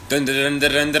Dun, dun, dun,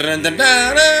 dun, dun, dun, dun, dun,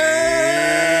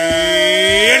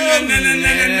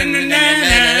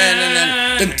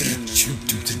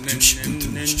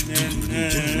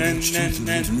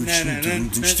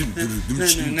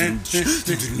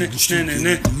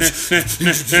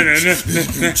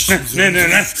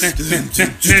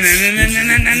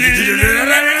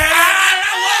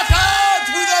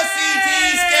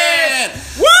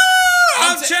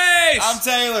 I'm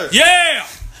Taylor. Yeah!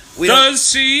 The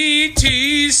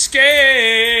CT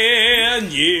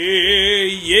scan.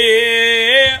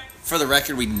 Yeah. For the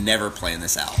record, we never plan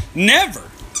this out. Never.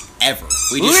 Ever.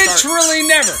 We just Literally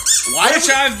never.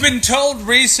 I've been told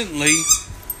recently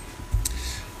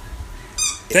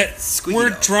that we're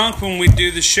drunk when we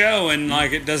do the show and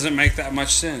like it doesn't make that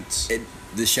much sense.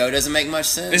 The show doesn't make much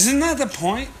sense? Isn't that the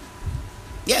point?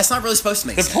 Yeah, it's not really supposed to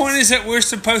make sense. The point is that we're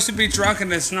supposed to be drunk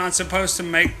and it's not supposed to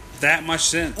make that much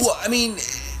sense. Well, I mean,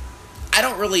 I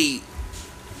don't really...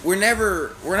 We're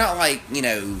not like,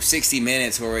 60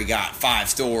 Minutes where we got 5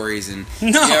 stories and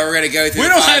we're going to go through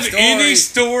 5 stories. We don't have any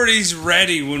stories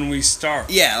ready when we start.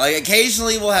 Yeah, like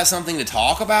occasionally we'll have something to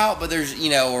talk about, but there's,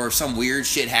 or some weird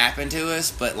shit happened to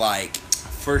us, but like...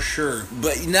 For sure.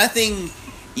 But nothing,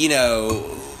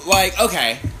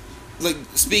 okay, like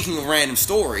speaking of random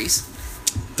stories...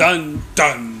 Dun,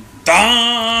 dun,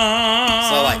 dun!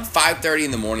 So like 5:30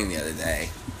 in the morning the other day,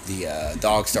 the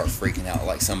dog starts freaking out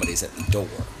like somebody's at the door.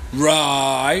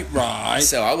 Right.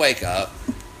 So I wake up,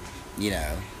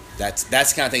 that's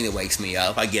the kind of thing that wakes me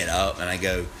up. I get up and I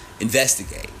go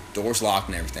investigate. Door's locked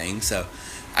and everything. So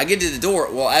I get to the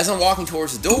door. Well, as I'm walking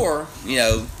towards the door, getting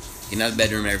out of the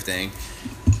bedroom and everything,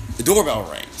 the doorbell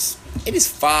rings. It is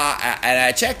 5, and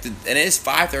I checked it, and it is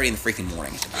 5:30 in the freaking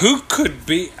morning. Who could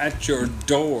be at your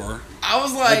door? I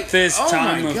was like, at this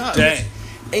time of day?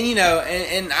 And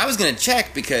and I was gonna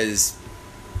check because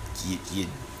you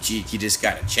just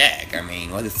gotta check. I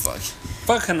mean, what the fuck?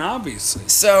 Fucking obviously.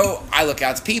 So I look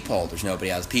out the peephole. There's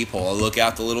nobody out the peephole. I look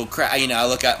out the little crack. I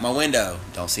look out my window.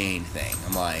 Don't see anything.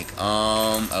 I'm like,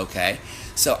 okay.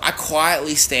 So I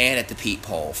quietly stand at the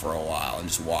peephole for a while and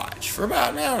just watch for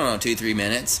about 2-3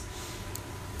 minutes.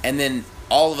 And then,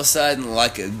 all of a sudden,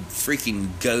 like a freaking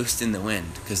ghost in the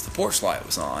wind, because the porch light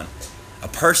was on, a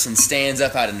person stands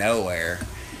up out of nowhere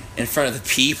in front of the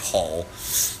peephole.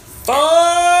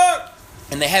 Fuck!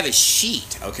 And they have a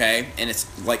sheet, okay? And it's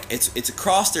like, it's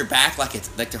across their back like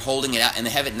they're holding it out, and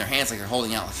they have it in their hands like they're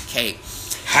holding out like a cape.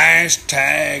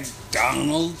 Hashtag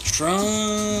Donald Trump.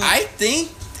 I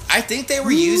think they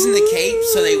were using the cape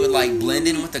so they would, like, blend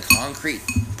in with the concrete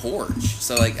porch.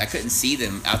 So, like, I couldn't see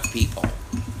them out the peephole.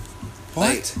 What?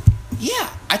 Like, yeah,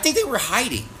 I think they were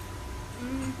hiding.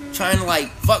 Trying to, like,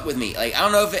 fuck with me. Like, I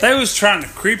don't know if they was trying to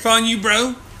creep on you,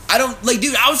 bro? I don't, like,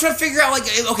 dude, I was trying to figure out, like,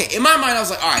 okay, in my mind, I was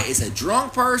like, alright, it's a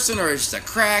drunk person or it's just a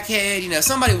crackhead,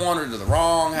 somebody wandered into the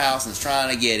wrong house and is trying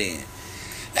to get in.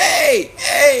 Hey,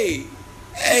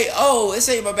 oh, this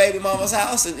ain't my baby mama's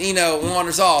house, and,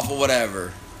 wanders off or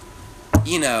whatever.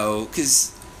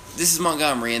 Because this is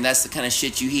Montgomery, and that's the kind of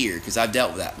shit you hear, because I've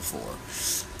dealt with that before.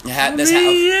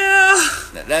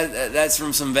 That's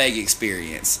from some vague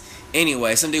experience.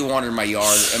 Anyway, some dude wandered in my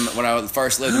yard when I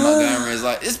first lived in Montgomery. It's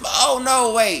like, oh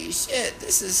no, wait, shit,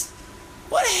 this is,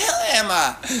 what the hell am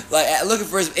I? Like, looking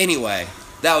for his, anyway,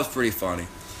 that was pretty funny.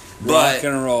 Rock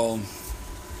and roll.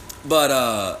 But,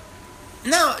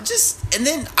 no, and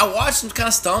then I watched him kind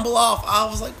of stumble off. I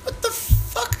was like, what the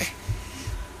fuck?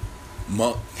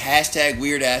 Hashtag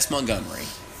weird ass Montgomery.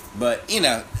 But,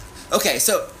 okay,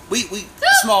 so we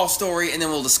small story and then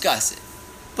we'll discuss it.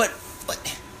 But what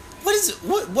is it?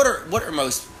 What are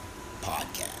most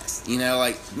podcasts?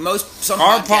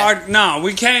 No,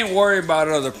 we can't worry about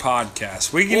other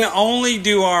podcasts. We can only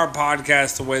do our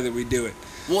podcast the way that we do it.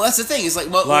 Well, that's the thing. It's like,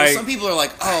 some people are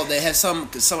like, oh, they have some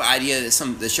idea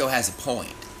that the show has a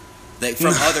point, like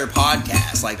from other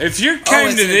podcasts. Like, if you came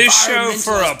to this show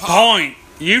for a point,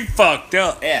 you fucked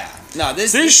up. Yeah. No,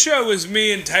 this show is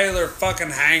me and Taylor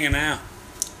fucking hanging out.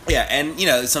 Yeah, and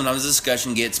sometimes the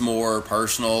discussion gets more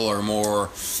personal or more,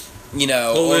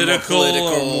 political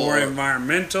or more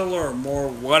environmental or more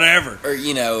whatever. Or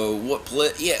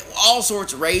all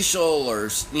sorts of racial or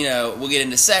we'll get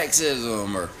into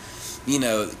sexism or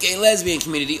gay lesbian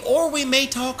community, or we may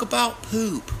talk about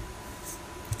poop.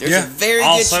 There's a very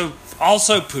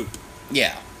also poop.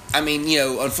 Yeah. I mean,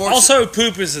 unfortunately... Also,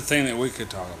 poop is the thing that we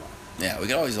could talk about. Yeah, we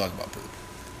could always talk about poop.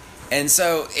 And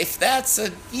so, if that's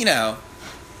the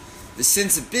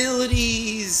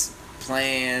sensibilities,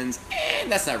 plans,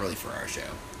 and that's not really for our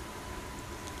show.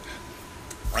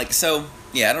 Like, so,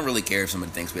 yeah, I don't really care if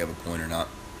somebody thinks we have a point or not.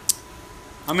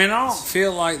 I mean, I don't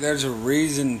feel like there's a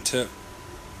reason to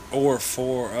or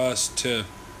for us to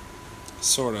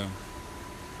sort of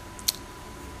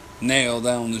nail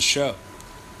down the show.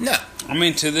 No. I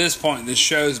mean, to this point, the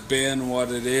show's been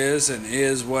what it is and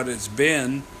is what it's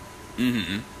been.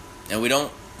 Mm-hmm. And we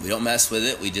don't mess with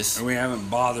it. And we haven't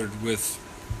bothered with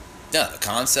the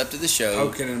concept of the show.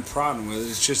 Poking and prodding with it.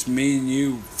 It's just me and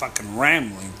you fucking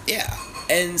rambling. Yeah.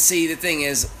 And see, the thing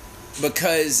is,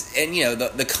 because, and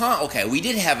okay, we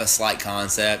did have a slight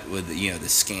concept with, the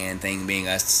scan thing being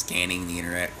us scanning the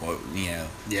internet, Yeah.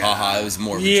 haha, it was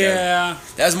more of a joke.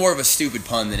 That was more of a stupid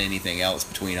pun than anything else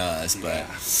between us, but,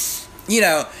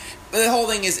 but the whole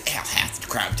thing is, half the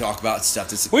crap talk about stuff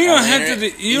that's you don't have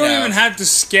to, you don't even have to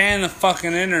scan the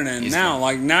fucking internet now.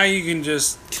 Like, now you can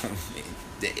just kind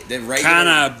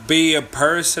of be a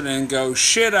person and go,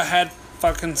 shit, I had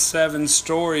fucking 7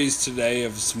 stories today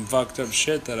of some fucked up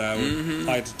shit that I would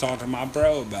like to talk to my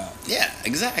bro about. Yeah,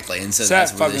 exactly. And so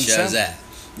that's where the show's at.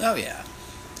 Oh, yeah.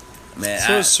 Man,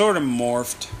 so it's sort of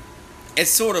morphed. It's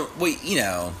sort of,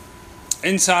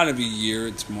 inside of a year,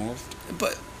 it's morphed.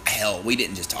 But, hell, we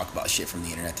didn't just talk about shit from the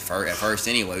internet at first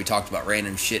anyway. We talked about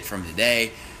random shit from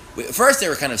today. At first, they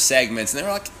were kind of segments, and they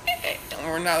were like,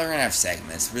 we're not going to have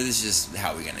segments. This is just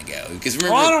how we're going to go. Because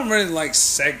remember, I don't really like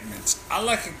segments. I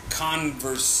like a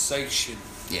conversation.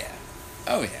 Yeah.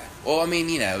 Oh, yeah. Well, I mean,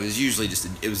 it was usually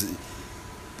it was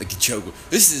like a joke.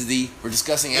 We're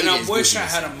discussing And I wish I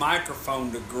had a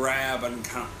microphone to grab and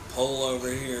kind of pull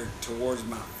over here towards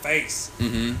my face.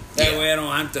 Mm-hmm. That way I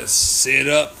don't have to sit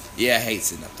up. Yeah, I hate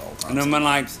sitting up the whole time. And I'm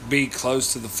going to, be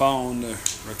close to the phone to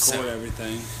record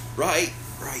everything. Right,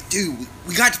 dude.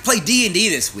 We got to play D&D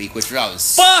this week, which I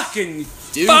was fucking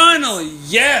finally,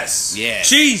 yes. Yeah.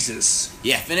 Jesus.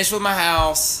 Yeah, finished with my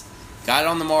house. Got it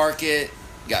on the market.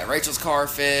 Got Rachel's car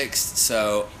fixed.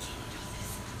 So,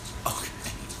 okay.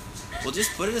 We'll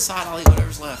just put it aside. I'll eat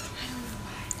whatever's left.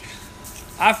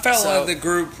 I felt like the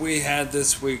group we had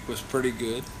this week was pretty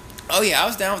good. Oh yeah, I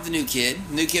was down with the new kid.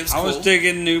 New kid was cool. I was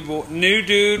digging new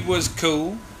dude was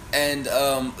cool. And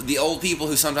the old people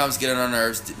who sometimes get on our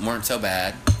nerves weren't so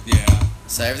bad. Yeah.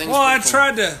 So everything was I cool.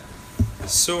 tried to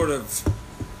sort of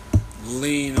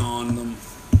lean on them.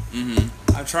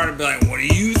 Mm-hmm. I tried to be like, what do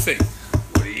you think?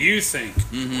 What do you think?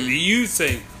 Mm-hmm. What do you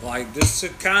think? Like, this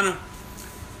is kind of...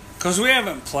 Because we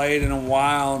haven't played in a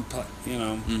while,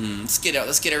 Mm-hmm. Let's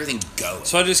get everything going.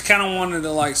 So I just kind of wanted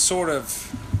to, sort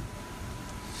of...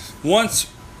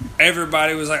 Once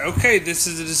everybody was like, okay, this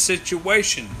is the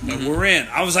situation that we're in.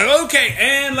 I was like, okay,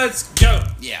 and let's go.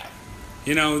 Yeah.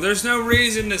 There's no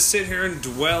reason to sit here and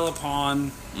dwell upon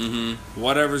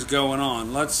whatever's going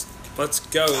on. Let's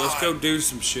go. Let's go do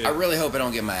some shit. I really hope I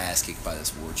don't get my ass kicked by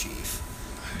this war chief.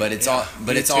 But it's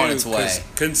on its way.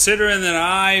 Considering that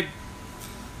I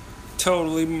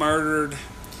totally murdered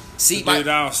the dude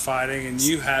I was fighting, and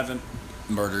you haven't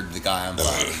murdered the guy I'm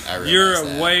fighting. You're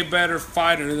a way better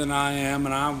fighter than I am,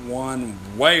 and I won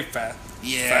way faster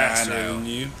than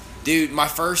you. Dude,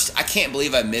 I can't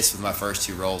believe I missed with my first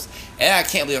 2 rolls. And I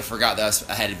can't believe I forgot that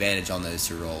I had advantage on those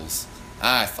 2 rolls.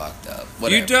 I fucked up.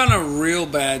 Whatever. You done a real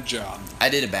bad job. I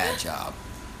did a bad job.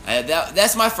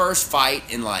 That's my first fight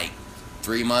in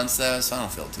 3 months, though, so I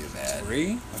don't feel too bad.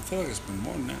 3? I feel like it's been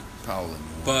more than that. Probably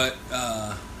more. But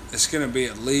it's going to be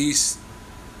at least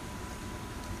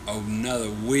another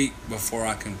week before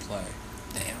I can play.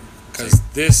 Damn. Because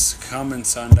this coming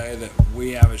Sunday that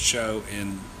we have a show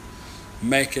in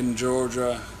Macon,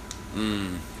 Georgia.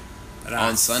 On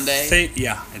Sunday?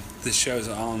 The show's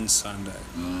on Sunday.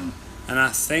 And I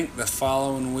think the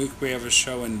following week we have a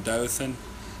show in Dothan.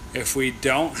 If we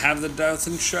don't have the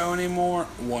Dothan show anymore,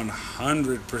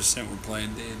 100% we're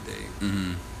playing D&D.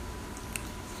 Mm-hmm.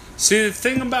 See, the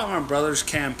thing about my brother's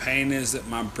campaign is that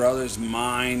my brother's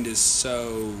mind is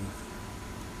so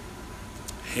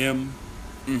him.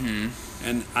 Mm-hmm.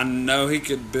 And I know he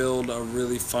could build a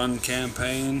really fun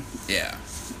campaign. Yeah.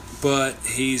 But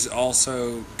he's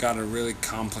also got a really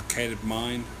complicated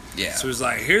mind. Yeah. So he's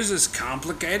like, here's this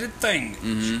complicated thing that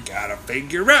you gotta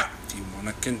figure out if you want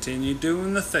to continue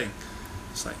doing the thing.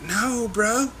 It's like, no,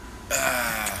 bro.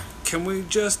 Can we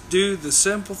just do the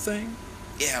simple thing?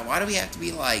 Yeah, why do we have to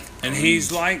be like... And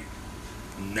he's like,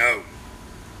 no.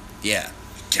 Yeah.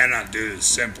 You cannot do the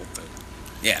simple thing.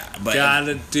 Yeah, but...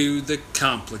 Gotta do the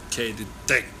complicated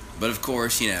thing. But of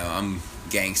course, I'm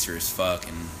gangster as fuck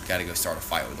and gotta go start a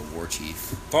fight with a war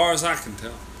chief. As far as I can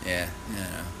tell. Yeah,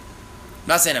 I'm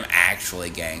not saying I'm actually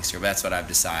a gangster, but that's what I've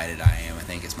decided I am. I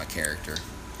think it's my character.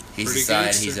 He's Pretty decided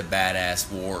gangster. He's a badass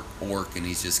orc and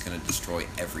he's just gonna destroy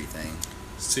everything.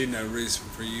 See no reason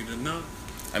for you to not.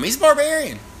 I mean, he's a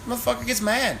barbarian. Motherfucker gets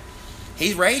mad.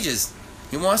 He rages.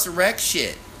 He wants to wreck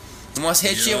shit. He wants to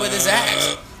hit shit with his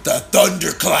axe. The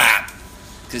thunderclap.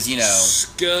 Because,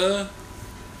 Skadooge.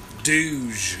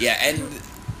 Yeah, and,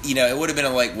 it would have been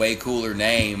a, way cooler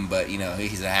name, but,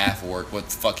 he's a half-orc. What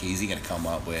the fuck is he going to come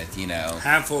up with,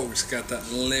 Half-orc's got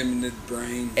that limited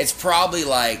brain. It's probably,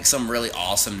 some really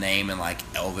awesome name in,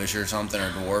 Elvish or something, or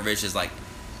Dwarvish is,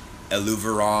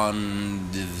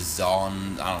 Eluveron,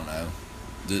 Divzon, I don't know.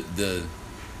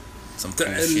 Some the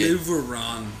cool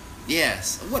Eluveron. Shit.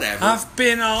 Yes, whatever. I've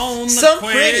been on the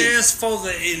quest for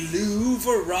the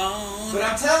Eluveron. But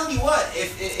I'm telling you what,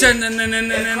 if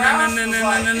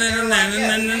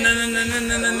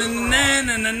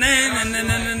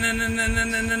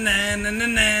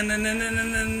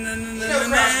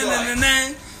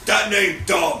that name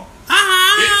dumb.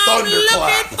 It's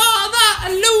thunderclap. For the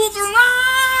Eluveron.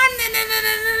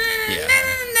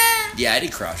 Yeah, Eddie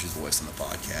Crouch's voice on the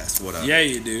podcast. What up? Yeah,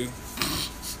 you do.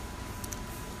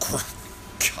 God.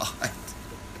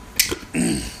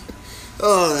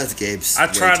 Oh, that's Gabe's. I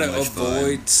try to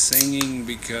avoid singing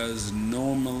because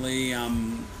normally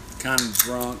I'm kind of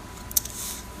drunk.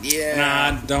 Yeah. And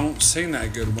I don't sing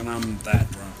that good when I'm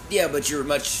that drunk. Yeah, but you're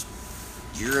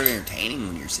entertaining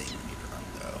when you're singing when you're drunk,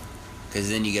 though. Because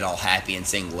then you get all happy and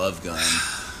sing Love Gun.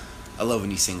 I love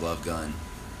when you sing Love Gun.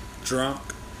 Drunk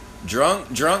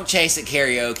Chase at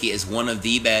karaoke is one of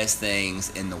the best things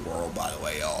in the world, by the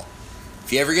way, y'all.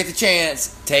 If you ever get the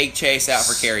chance, take Chase out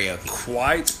for karaoke.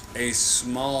 Quite a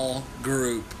small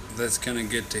group that's going to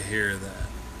get to hear that.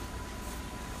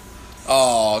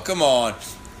 Oh, come on.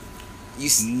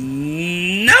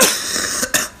 No!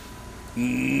 No!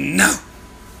 No!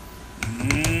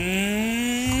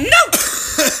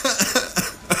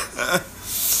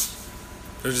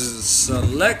 There's a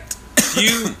select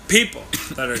few people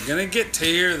that are going to get to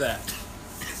hear that.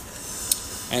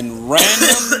 And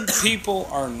random people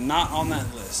are not on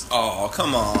that list. Oh,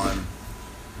 come on.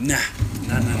 Nah.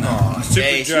 Oh,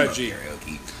 Super judgy.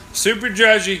 Super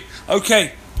judgy.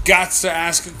 Okay, got to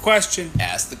ask a question.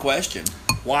 Ask the question.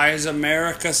 Why is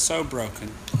America so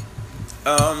broken?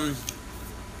 I'm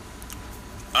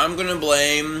gonna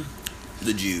blame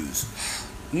the Jews.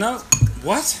 No.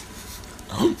 What?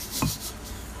 Oh,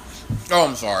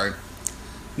 I'm sorry.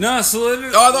 No, it's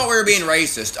literally... Oh, I thought we were being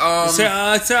racist.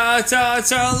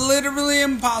 It's literally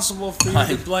impossible for you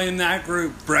to blame that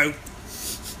group, bro.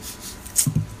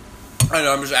 I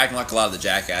know, I'm just acting like a lot of the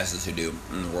jackasses who do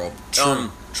in the world.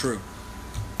 True.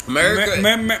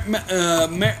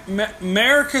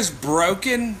 America's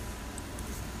broken.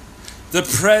 The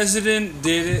president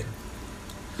did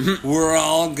it. We're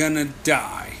all gonna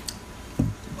die.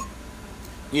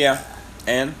 Yeah.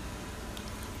 And?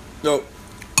 No.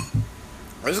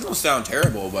 This is gonna sound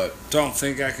terrible, but... Don't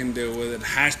think I can deal with it.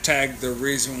 Hashtag the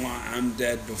reason why I'm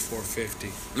dead before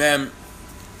 50. Man,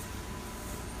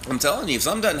 I'm telling you, if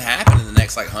something doesn't happen in the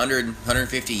next 100,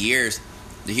 150 years,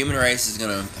 the human race is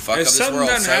gonna fuck up this world so bad.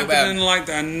 If something doesn't happen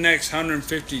in the next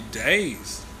 150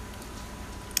 days.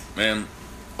 Man,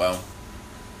 well,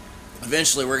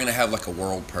 eventually we're gonna have a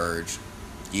world purge.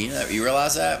 You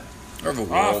realize that? Or a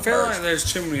world I feel purge. like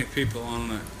there's too many people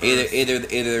on it. Either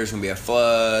there's gonna be a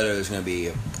flood, or there's gonna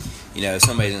be,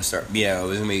 somebody's gonna start.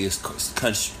 There's gonna be this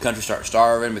country start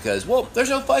starving because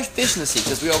there's no fish in the sea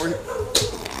because we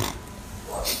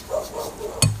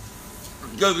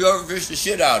overfished the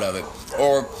shit out of it.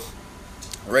 Or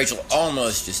Rachel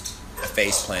almost just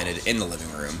face planted in the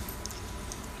living room.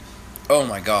 Oh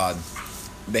my God,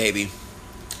 baby,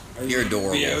 you're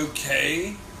adorable. Be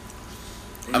okay.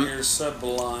 In your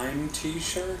Sublime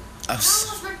t-shirt? I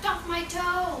almost ripped off my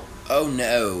toe. Oh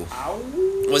no. Ow.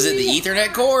 Was it the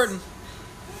Ethernet cord? Yes.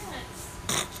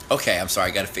 Okay, I'm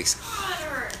sorry, I gotta fix it.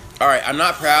 God. Alright, I'm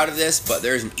not proud of this, but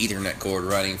there's an Ethernet cord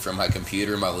running from my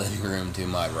computer in my living room to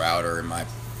my router in my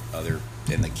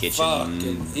in the kitchen dining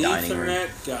room.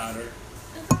 Ethernet got her.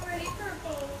 It's already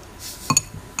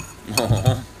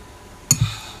purple.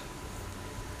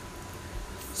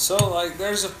 So,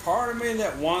 there's a part of me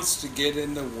that wants to get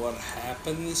into what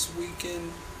happened this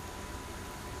weekend.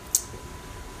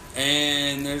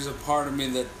 And there's a part of me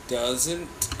that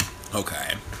doesn't.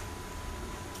 Okay.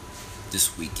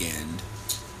 This weekend.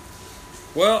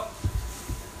 Well,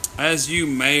 as you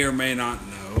may or may not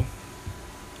know,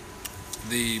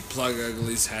 the Plug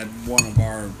Uglies had one of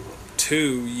our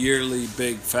 2 yearly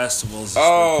big festivals this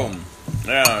weekend.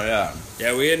 Yeah.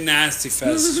 Yeah, we had Nasty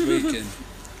Fest this weekend.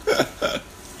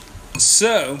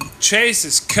 So,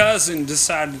 Chase's cousin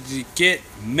decided to get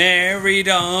married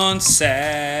on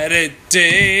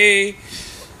Saturday.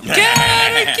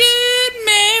 Gotta get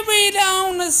married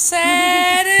on a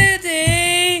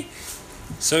Saturday.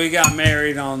 So he got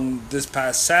married on this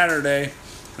past Saturday.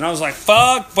 And I was like,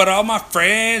 fuck, but all my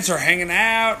friends are hanging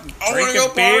out,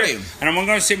 drinking beer, party. and I'm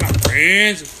going to see my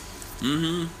friends.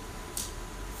 Mm-hmm.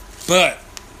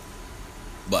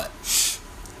 But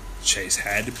Chase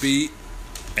had to be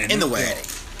in the wedding.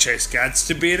 Chase got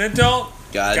to be an adult.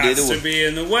 Got to be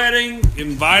in the wedding.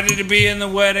 Invited to be in the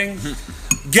wedding.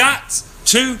 Got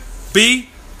to be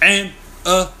an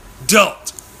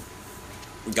adult.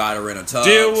 Got to rent a tux.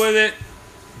 Deal with it.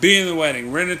 Be in the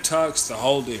wedding. Rent a tux. The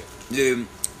whole deal. Dude,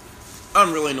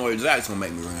 I'm really annoyed. Zach's gonna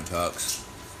make me rent a tux.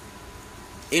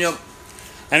 You know.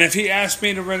 And if he asks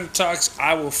me to rent a tux,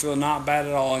 I will feel not bad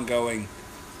at all and going,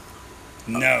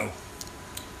 no.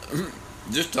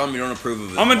 Just tell him you don't approve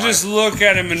of it. I'm going to just look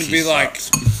at him and be like,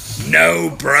 no,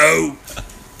 bro.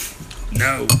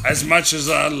 No. As much as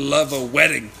I love a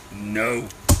wedding, no.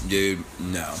 Dude,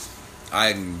 no.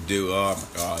 I can do, oh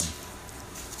my God.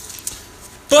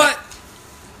 But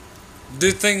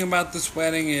the thing about this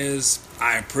wedding is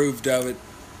I approved of it.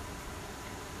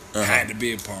 Had to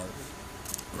be a part of it.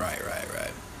 Right.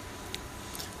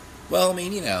 Well, I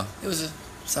mean, you know,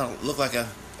 looked like a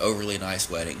overly nice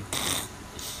wedding.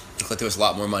 Looked like there was a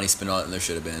lot more money spent on it than there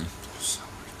should have been.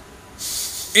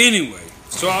 Anyway,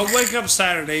 so I wake up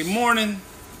Saturday morning.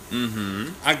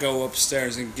 Mm-hmm. I go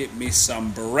upstairs and get me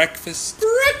some breakfast.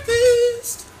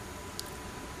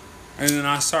 And then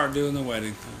I start doing the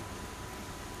wedding thing.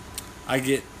 I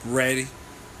get ready.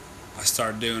 I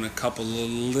start doing a couple of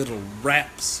little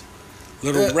raps.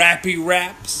 Little rappy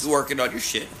raps. Working on your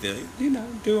shit, feel you? You know,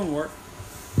 doing work.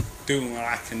 Doing what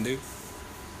I can do.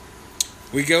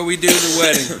 We do the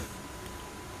wedding.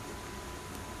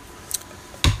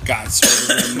 Got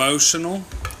sort of emotional.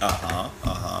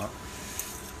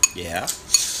 Yeah.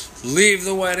 Leave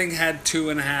the wedding, had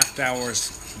 2.5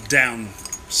 hours down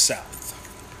south.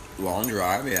 Long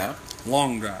drive, yeah.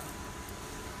 Long drive.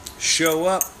 Show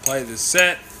up, play the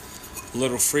set. A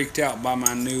little freaked out by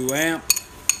my new amp.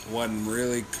 Wasn't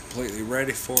really completely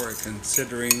ready for it,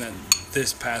 considering that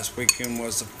this past weekend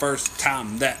was the first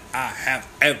time that I have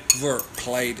ever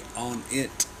played on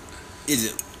it. Is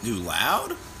it too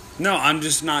loud? No, I'm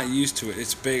just not used to it.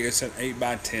 It's big. It's an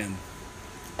 8x10.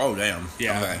 Oh, damn.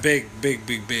 Yeah, okay. big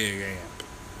amp.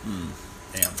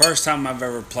 Damn. First time I've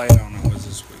ever played on it was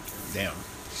this weekend. Damn.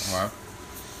 All right.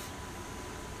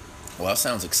 Well, that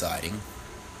sounds exciting.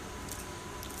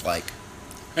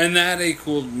 And that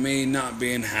equaled me not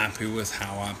being happy with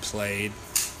how I played.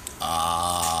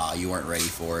 You weren't ready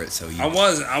for it, so you... I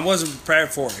wasn't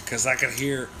prepared for it, because I could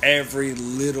hear every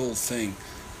little thing.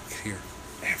 I could hear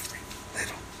every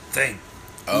little thing.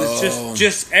 Oh. It's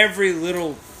just every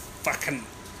little fucking...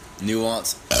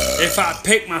 nuance. If I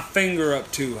picked my finger up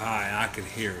too high, I could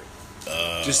hear it.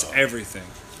 Just everything.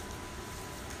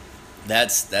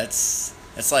 That's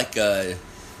like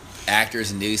actors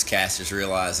and newscasters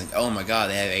realizing, oh my God,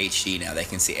 they have HD now. They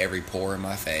can see every pore in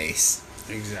my face.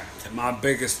 Exactly. My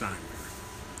biggest nightmare.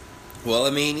 Well, I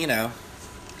mean, you know,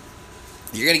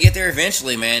 you're going to get there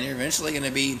eventually, man. You're eventually going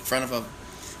to be in front of a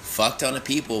fuck ton of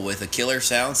people with a killer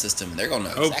sound system. They're going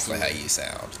to know exactly how you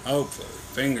sound. Hopefully.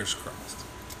 Fingers crossed.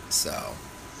 So,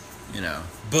 you know.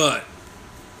 But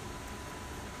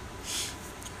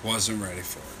wasn't ready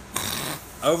for it.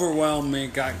 Overwhelmed me,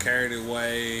 got carried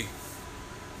away,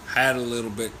 had a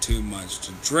little bit too much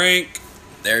to drink.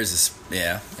 There's this,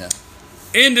 yeah.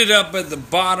 Ended up at the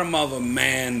bottom of a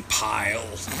man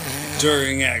pile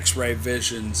during X-Ray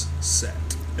Vision's set.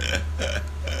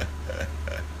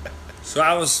 So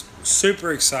I was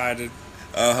super excited.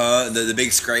 The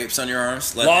big scrapes on your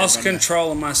arms. Lost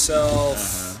control of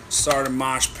myself. Started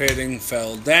mosh pitting.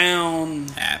 Fell down.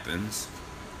 Happens.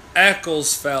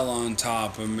 Eccles fell on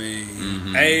top of me.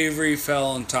 Avery fell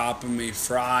on top of me.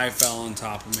 Fry fell on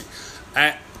top of me.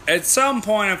 At some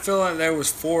point, I feel like there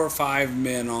was 4 or 5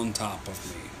 men on top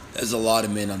of me. There's a lot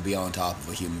of men on be on top of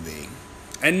a human being.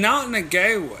 And not in a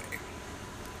gay way.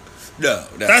 No.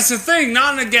 That's the thing.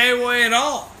 Not in a gay way at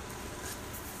all.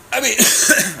 I mean,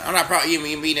 I'm not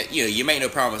you make no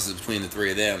promises between the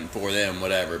 3 of them, 4 of them,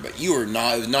 whatever. But it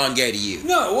was non-gay to you.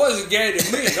 No, it wasn't gay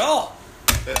to me at all.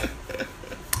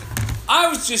 I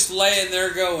was just laying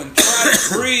there going, try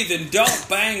to breathe and don't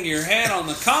bang your head on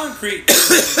the concrete.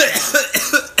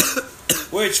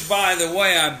 Which, by the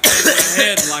way, I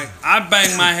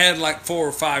banged my head like 4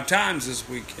 or 5 times this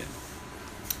weekend.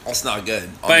 That's not good.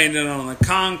 Banged it on the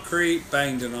concrete,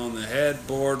 banged it on the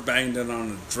headboard, banged it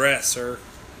on the dresser.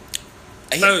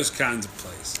 Those kinds of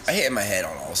places. I hit my head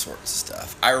on all sorts of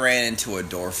stuff. I ran into a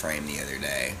door frame the other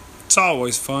day. It's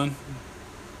always fun.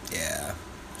 Yeah.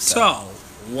 It's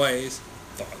always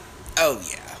fun. Oh,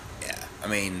 yeah. I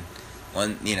mean,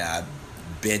 I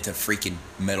bent a freaking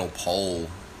metal pole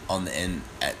on the end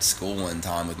at school one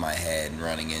time with my head and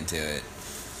running into it.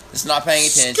 Just not paying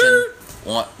attention.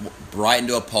 Right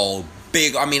into a pole.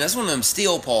 Big. I mean, that's one of them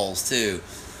steel poles too.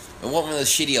 It wasn't one of those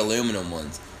shitty aluminum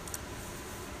ones.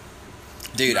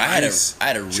 Dude, nice. I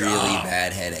had a really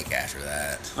bad headache after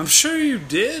that. I'm sure you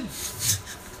did.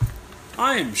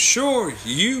 I am sure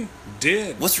you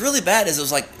did. What's really bad is it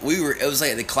was like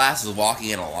the class was walking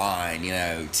in a line, you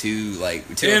know, in a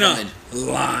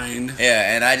line.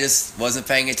 Yeah, and I just wasn't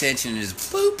paying attention and just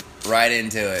boop right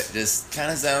into it. Just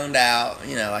kind of zoned out,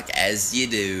 you know, like as you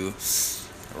do,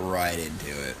 right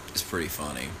into it. It's pretty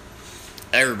funny.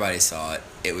 Everybody saw it.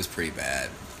 It was pretty bad.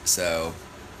 So,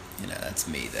 you know, that's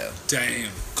me though. Damn.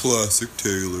 Classic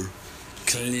Taylor.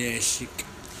 Classic.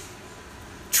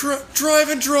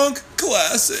 Driving drunk,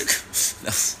 classic.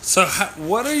 So,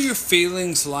 what are your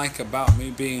feelings like about me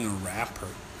being a rapper?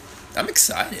 I'm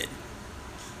excited.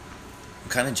 I'm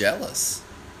kind of jealous.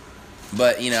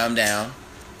 But, you know, I'm down.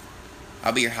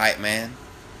 I'll be your hype man.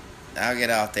 I'll get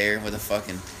out there with a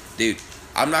fucking... Dude,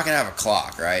 I'm not going to have a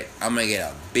clock, right? I'm going to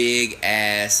get a big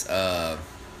ass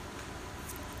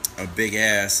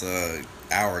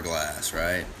hourglass,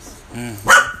 right? Mm-hmm.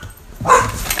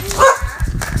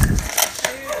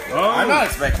 Oh. I'm not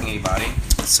expecting anybody.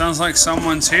 It sounds like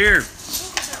someone's here.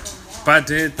 If I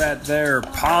did that there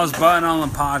pause button on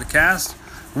the podcast,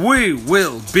 we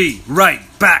will be right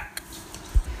back.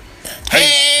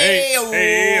 Hey,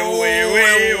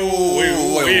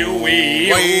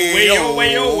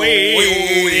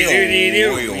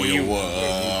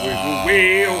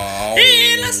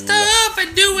 let's stuff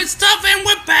and doing stuff and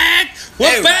we're back.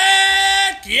 We're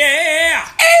back, yeah.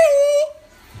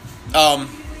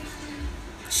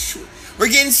 We're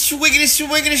getting wasted.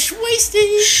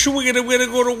 We're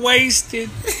go to wasted.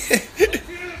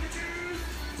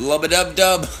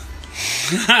 Lub-a-dub-dub.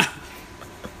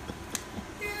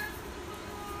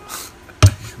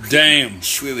 Damn.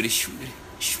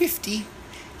 Shifty.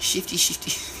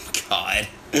 God.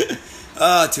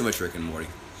 Too much Rick and Morty.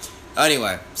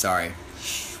 Anyway, sorry.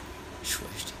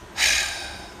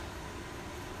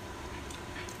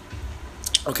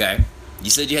 Okay. You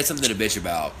said you had something to bitch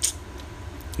about.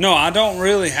 No, I don't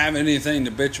really have anything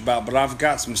to bitch about, but I've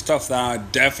got some stuff that I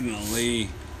definitely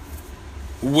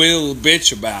will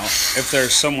bitch about if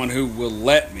there's someone who will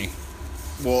let me.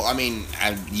 Well, I mean,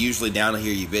 I'm usually down to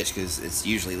hear you bitch because it's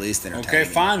usually least entertaining. Okay,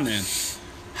 fine then.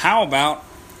 How about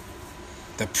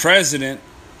the president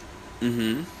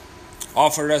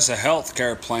offered us a health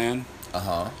care plan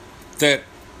that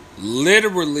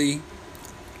literally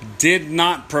did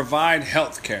not provide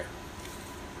health care?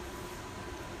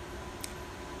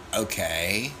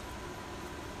 Okay.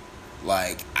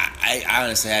 Like, I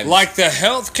honestly haven't... Like the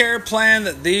health care plan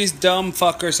that these dumb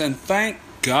fuckers, and thank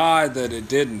God that it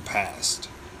didn't pass.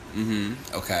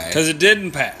 Okay. Because it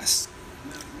didn't pass.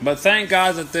 But thank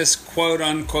God that this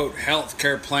quote-unquote health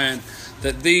care plan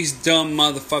that these dumb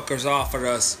motherfuckers offered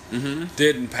us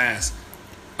didn't pass.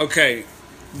 Okay,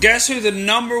 guess who the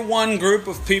number one group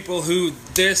of people who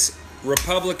this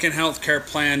Republican health care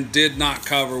plan did not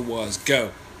cover was?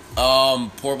 Go.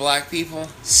 Poor black people?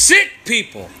 Sick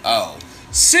people. Oh.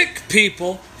 Sick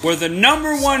people were the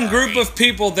number one group of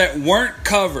people that weren't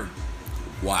covered.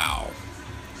 Wow.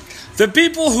 The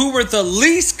people who were the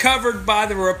least covered by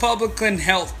the Republican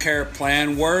health care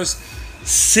plan were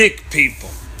sick people.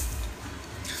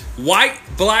 White,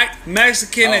 black,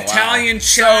 Mexican, Italian,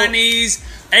 Chinese,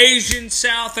 Asian,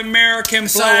 South American,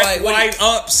 black, white,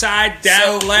 upside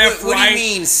down, left, right. What do you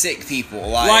mean sick people?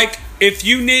 Like if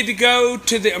you need to go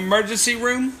to the emergency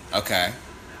room. Okay.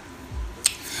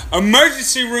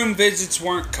 Emergency room visits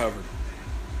weren't covered.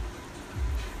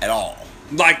 At all?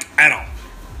 Like, at all.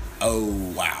 Oh,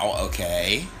 wow,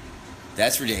 okay.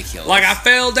 That's ridiculous. Like, I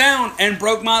fell down and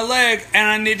broke my leg, and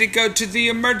I need to go to the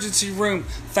emergency room.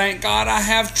 Thank God I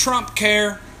have Trump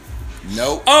care.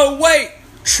 Nope. Oh, wait.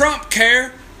 Trump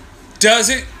care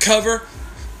doesn't cover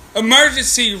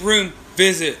emergency room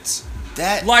visits.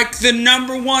 Like, the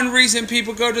number one reason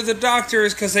people go to the doctor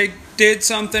is because they did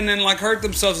something and, like, hurt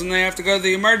themselves, and they have to go to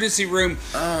the emergency room.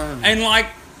 And, like,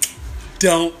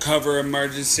 don't cover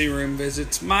emergency room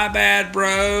visits. My bad,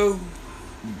 bro.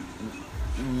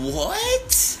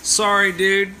 What? Sorry,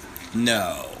 dude.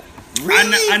 No.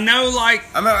 Really? I know, like...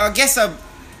 I guess I'm...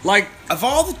 Like... Of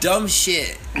all the dumb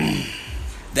shit,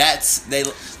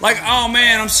 Like, oh,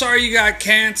 man, I'm sorry you got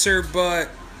cancer, but...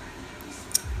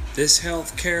 This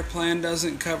health care plan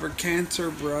doesn't cover cancer,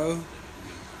 bro.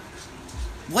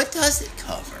 What does it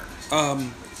cover?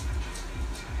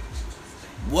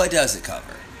 What does it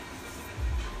cover?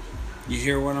 You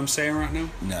hear what I'm saying right now?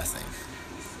 Nothing.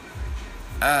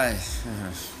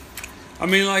 I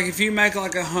mean, like, if you make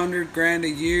like $100,000 a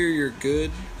year, you're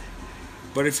good.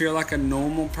 But if you're like a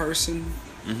normal person,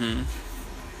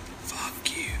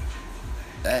 fuck you.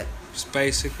 That's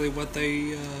basically what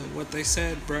they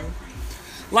said, bro.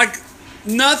 Like,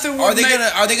 nothing. Are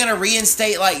they gonna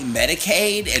reinstate like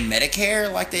Medicaid and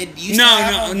Medicare like they used to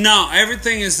have? No.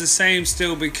 Everything is the same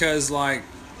still because like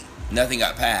nothing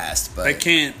got passed, but they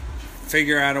can't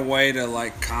figure out a way to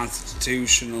like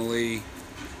constitutionally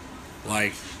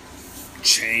like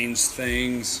change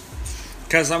things.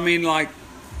 Because I mean, like,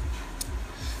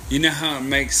 you know how it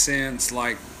makes sense,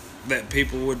 like that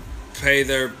people would pay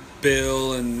their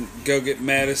bill and go get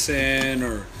medicine,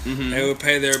 or they would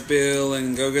pay their bill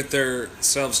and go get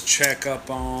themselves check up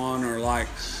on, or like,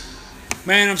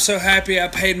 man, I'm so happy I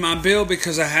paid my bill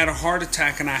because I had a heart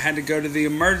attack and I had to go to the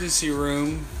emergency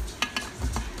room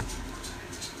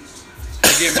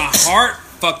to get my heart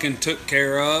fucking took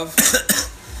care of.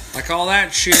 Like all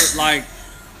that shit, like,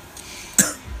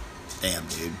 damn,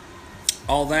 dude.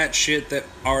 All that shit that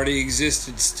already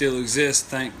existed still exists,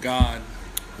 thank God.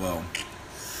 Well,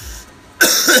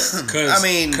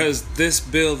 because this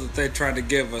bill that they tried to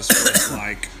give us was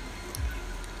like,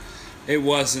 it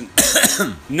wasn't.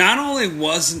 Not only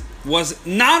was it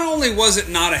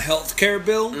not a healthcare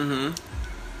bill,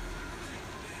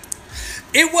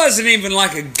 it wasn't even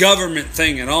like a government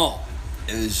thing at all.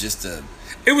 It was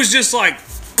just like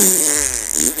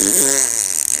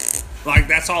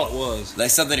that's all it was. Like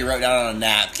something he wrote down on a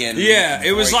napkin. Yeah,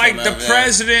 it was like the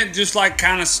president just like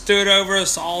kind of stood over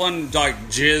us all and like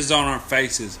jizzed on our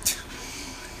faces.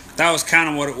 That was kind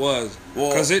of what it was.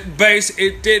 Because it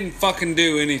didn't fucking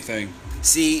do anything.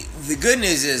 See, the good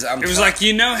news is it was like,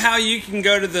 you know how you can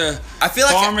go to the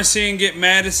pharmacy and get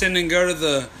medicine and go to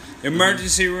the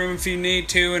emergency room if you need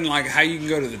to, and like how you can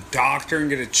go to the doctor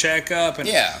and get a checkup, and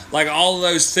like all of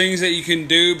those things that you can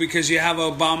do because you have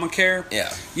Obamacare.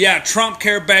 Trump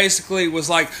care basically was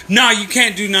like, no, you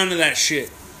can't do none of that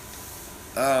shit.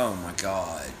 Oh my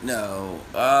God, no.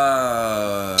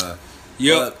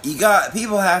 Look,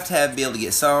 people have to be able to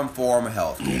get some form of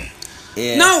health care.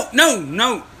 No.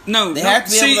 They have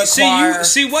to be able to acquire.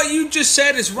 See what you just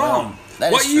said is wrong.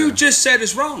 You just said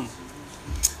is wrong.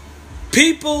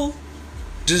 People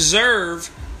deserve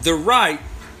the right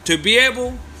to be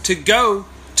able to go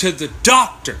to the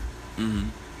doctor.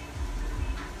 And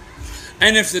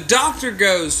if the doctor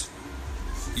goes,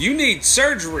 you need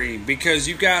surgery because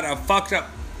you got a fucked up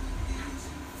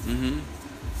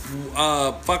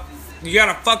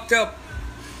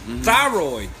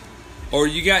thyroid, or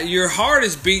you got your heart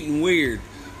is beating weird,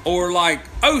 or like,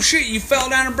 oh shit, you fell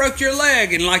down and broke your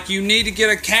leg and like you need to get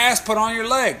a cast put on your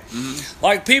leg.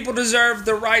 Like, people deserve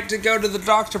the right to go to the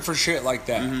doctor for shit like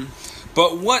that.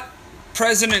 But what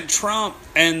President Trump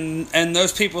and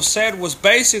those people said was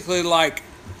basically like,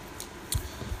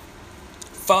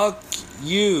 fuck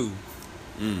you.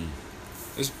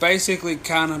 It's basically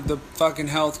kind of the fucking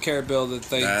healthcare bill that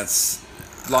they...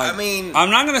 Like, I mean...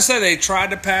 I'm not going to say they tried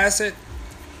to pass it,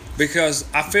 because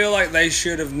I feel like they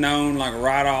should have known, like,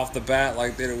 right off the bat,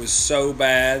 like, that it was so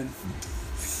bad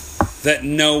that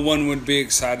no one would be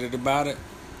excited about it.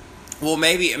 Well,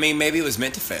 maybe it was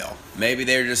meant to fail. Maybe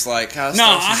they're just like, I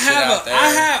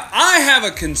have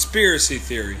a conspiracy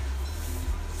theory.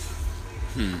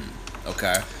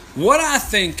 Okay. What I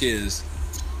think is,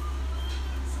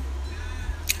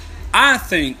 I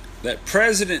think that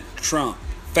President Trump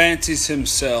fancies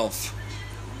himself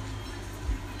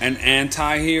an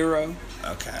anti-hero.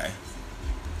 Okay.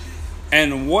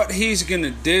 And what he's going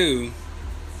to do,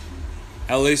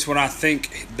 at least what I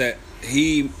think that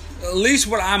he... At least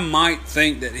what I might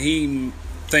think that he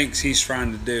thinks he's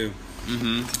trying to do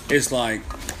is like,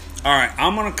 all right,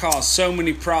 I'm going to cause so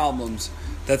many problems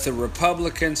that the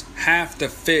Republicans have to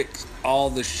fix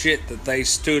all the shit that they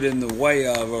stood in the way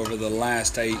of over the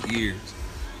last 8 years.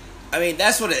 I mean,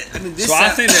 that's what it... I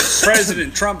think that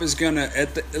President Trump is going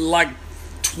to, like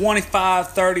 25,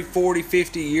 30, 40,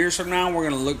 50 years from now, we're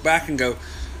going to look back and go,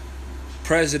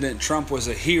 President Trump was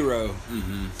a hero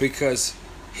because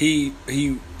he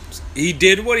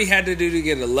did what he had to do to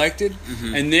get elected,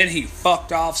 and then he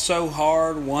fucked off so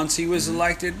hard once he was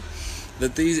elected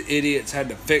that these idiots had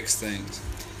to fix things.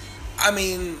 I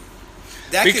mean...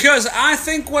 I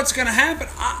think what's going to happen...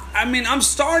 I'm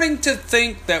starting to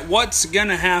think that what's going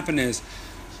to happen is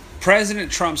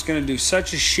President Trump's going to do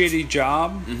such a shitty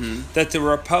job that the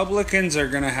Republicans are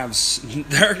going to have...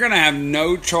 They're going to have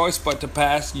no choice but to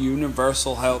pass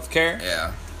universal health care.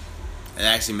 Yeah. And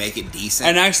actually make it decent.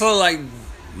 And actually, like...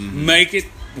 make it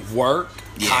work,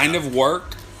 kind of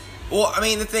work. Well, I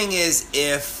mean, the thing is,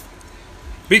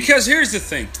 because here's the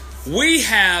thing. We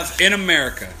have, in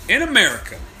America,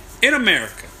 in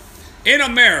America,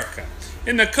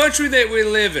 in the country that we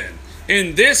live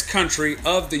in this country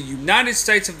of the United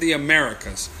States of the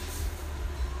Americas,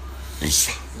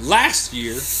 last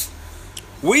year,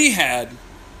 we had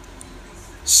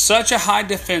such a high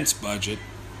defense budget.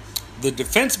 The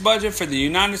defense budget for the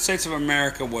United States of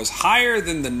America was higher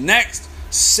than the next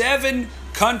 7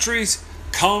 countries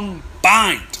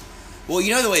combined. Well,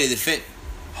 you know the way to defend...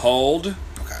 Hold.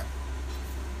 Okay.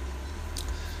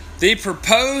 The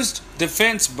proposed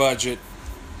defense budget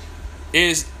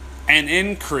is an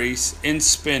increase in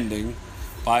spending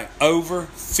by over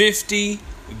 $50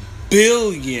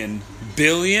 billion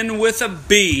with a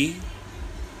B,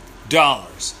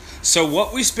 dollars. So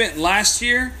what we spent last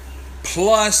year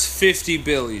plus $50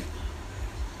 billion.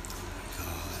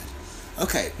 God.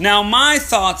 Okay. Now my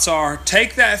thoughts are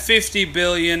take that $50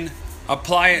 billion,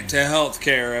 apply it to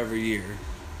healthcare every year.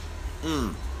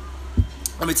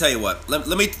 Let me tell you what. Let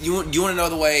me. You want to know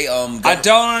the way? I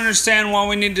don't understand why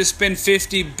we need to spend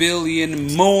 $50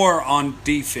 billion more on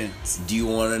defense. Do you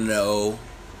want to know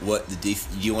what the do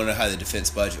you want to know how the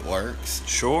defense budget works?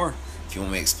 Sure. If you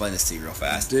want me to explain this to you real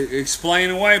fast.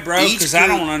 Explain away, bro, because I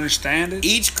don't understand it.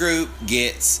 Each group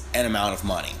gets an amount of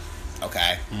money.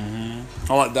 Okay.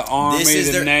 Mm-hmm. Like the Army,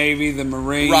 the Navy, the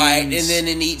Marines. Right, and then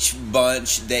in each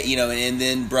bunch that and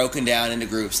then broken down into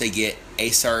groups, they get a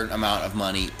certain amount of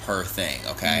money per thing.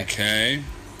 Okay. Okay.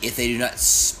 If they do not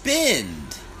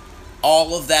spend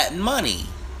all of that money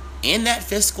in that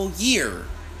fiscal year,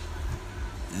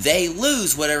 they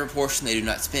lose whatever portion they do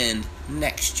not spend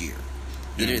next year.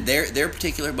 Their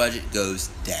particular budget goes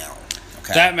down.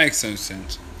 Okay. That makes no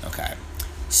sense. Okay.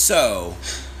 So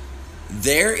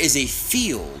there is a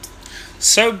field.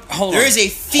 So hold on. There is a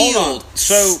field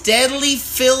so steadily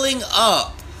filling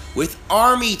up with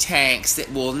army tanks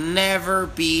that will never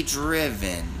be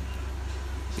driven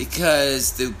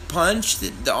because the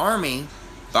army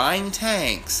buying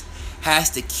tanks has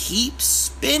to keep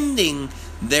spending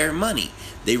their money.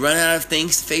 They run out of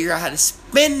things to figure out how to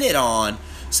spend it on.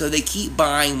 So they keep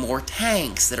buying more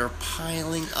tanks that are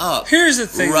piling up. Here's the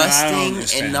thing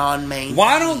rusting and non-maintained.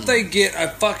 Why don't they get a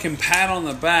fucking pat on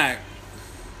the back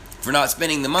for not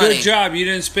spending the money? Good job, you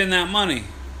didn't spend that money.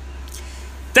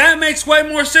 That makes way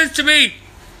more sense to me.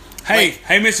 Hey,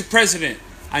 Mr. President,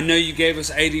 I know you gave us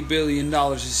 $80 billion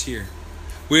this year.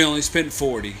 We only spent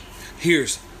 40.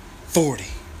 Here's 40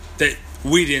 that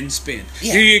we didn't spend.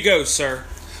 Yeah. Here you go, sir.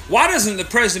 Why doesn't the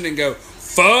president go,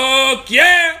 fuck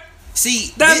yeah?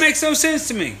 See, that makes no sense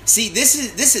to me. See, this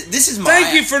is my.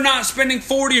 Thank you for not spending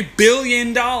 $40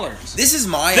 billion. This is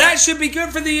my. That should be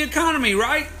good for the economy,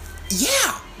 right?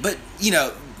 Yeah, but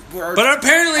but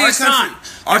apparently it's not.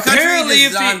 Our country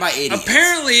is designed by idiots.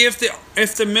 Apparently,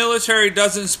 if the military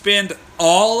doesn't spend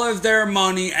all of their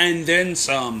money and then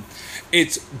some,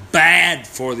 it's bad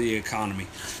for the economy.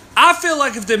 I feel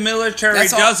like if the military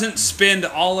doesn't spend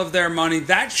all of their money,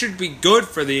 that should be good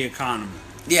for the economy.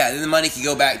 Yeah, then the money can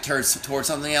go back towards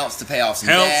something else to pay off some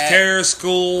healthcare,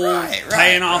 school,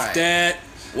 paying off debt,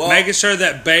 making sure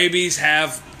that babies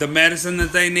have the medicine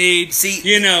that they need. See,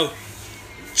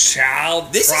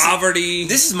 child poverty.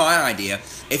 This is my idea.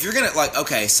 If you're gonna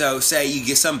so say you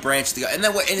get some branch of the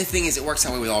government, and the thing is, it works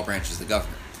that way with all branches of the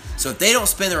government. So if they don't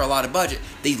spend their allotted budget,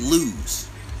 they lose.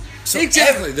 So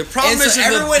exactly. The problem is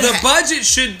the budget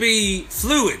should be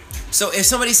fluid. So if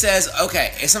somebody says,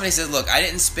 look, I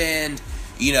didn't spend.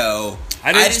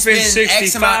 I didn't spend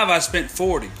 65, I spent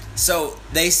 40. So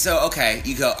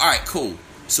you go, all right, cool.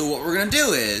 So what we're going to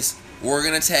do is we're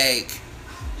going to take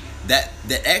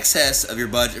the excess of your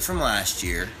budget from last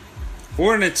year.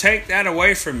 We're going to take that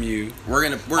away from you. We're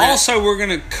going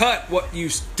to cut what you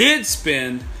did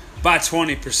spend by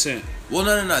 20%. Well,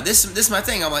 no. This is my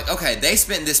thing. I'm like, okay, they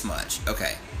spent this much.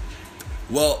 Okay.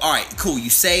 Well, all right, cool. You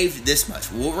saved this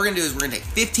much. Well, what we're going to do is we're going to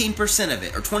take 15% of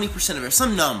it or 20% of it,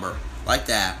 some number like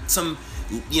that, some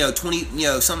 20,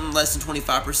 something less than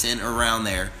 25% around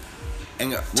there, and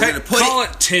we're going to call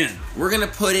it 10. We're going to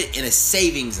put it in a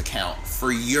savings account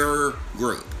for your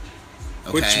group,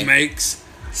 okay? Which makes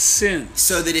sense.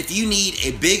 So that if you need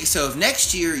if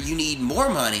next year you need more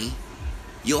money,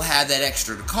 you'll have that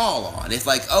extra to call on. If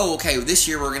this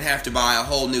year we're going to have to buy a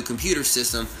whole new computer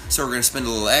system, so we're going to spend a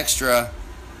little extra.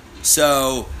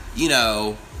 So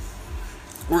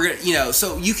we're gonna,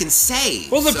 so you can save.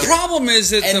 Well, the problem is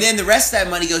that, then the rest of that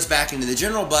money goes back into the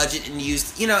general budget and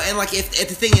used, and if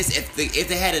the thing is, if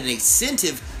they had an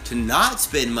incentive to not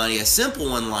spend money, a simple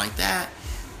one like that,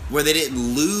 where they didn't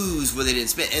lose, where they didn't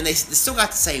spend, and they still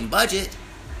got the same budget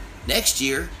next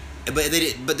year, but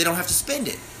they don't have to spend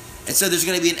it, and so there's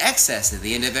going to be an excess at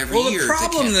the end of every year. The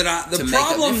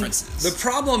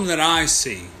problem that I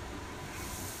see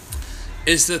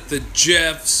is that the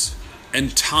Jeffs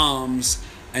and Toms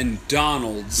and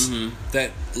Donalds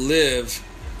that live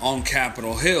on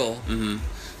Capitol Hill,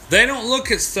 they don't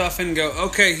look at stuff and go,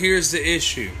 okay, here's the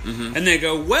issue. And they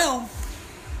go, well,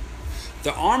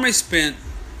 the Army spent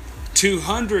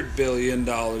 $200 billion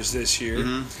this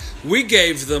year. We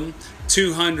gave them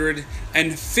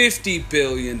 $250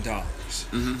 billion.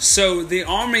 So the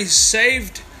Army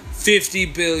saved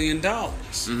 $50 billion.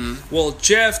 Well,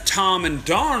 Jeff, Tom, and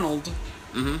Donald,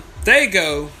 they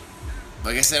go,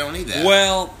 I guess they don't need that.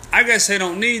 well, I guess they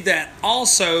don't need that.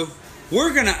 Also,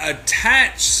 we're going to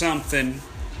attach something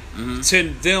to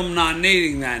them not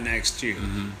needing that next year.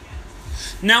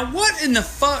 Now, what in the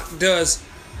fuck does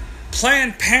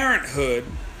Planned Parenthood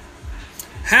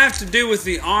have to do with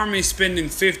the Army spending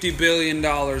 $50 billion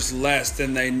less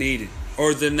than they needed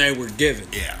or than they were given?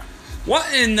 Yeah.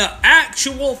 What in the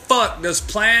actual fuck does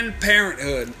Planned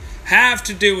Parenthood have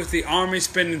to do with the Army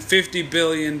spending $50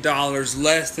 billion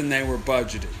less than they were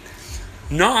budgeted?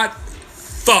 Not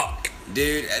fuck.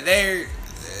 Dude, they're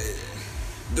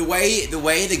the way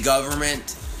the government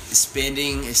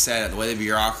spending is set up, the way the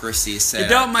bureaucracy is set up. It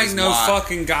don't make no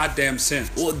fucking goddamn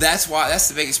sense. Well, that's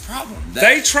the biggest problem.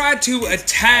 They tried to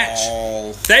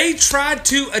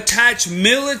attach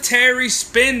military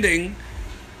spending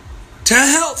to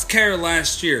health care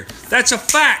last year. That's a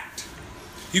fact.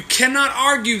 You cannot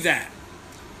argue that.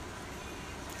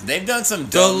 They've done some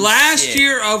The dumb last shit.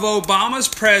 year of Obama's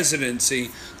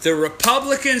presidency, the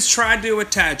Republicans tried to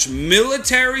attach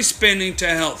military spending to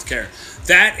health care.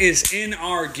 That is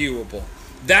inarguable.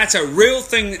 That's a real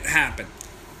thing that happened.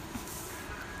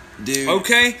 Dude.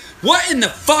 Okay? What in the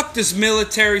fuck does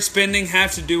military spending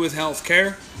have to do with health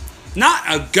care? Not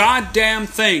a goddamn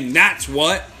thing. That's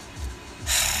what.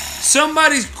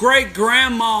 Somebody's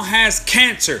great-grandma has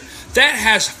cancer. That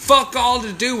has fuck all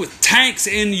to do with tanks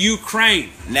in Ukraine.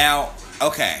 Now,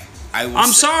 okay.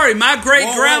 I'm sorry, my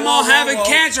great-grandma whoa, having whoa.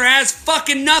 cancer has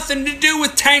fucking nothing to do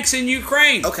with tanks in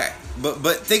Ukraine. Okay,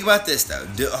 but think about this though.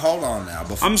 Hold on now.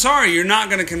 I'm sorry, you're not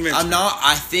going to convince me.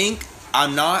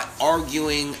 I'm not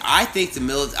arguing. I think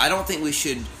I don't think we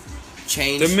should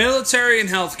change. The military and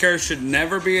healthcare should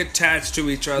never be attached to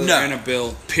each other in a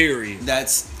bill. Period.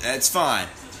 That's fine.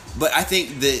 But I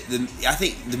think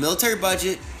the military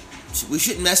budget, we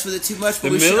shouldn't mess with it too much. But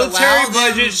The we should military allow them,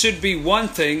 budget should be one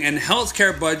thing, and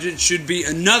healthcare budget should be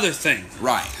another thing.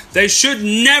 Right. They should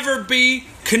never be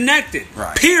connected.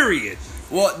 Right. Period.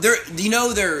 Well,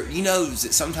 that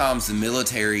sometimes the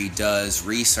military does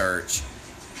research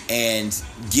and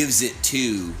gives it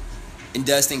to, and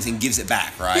does things and gives it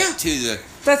back, right? Yeah. To the.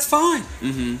 That's fine.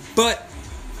 But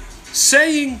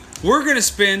saying we're going to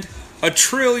spend $1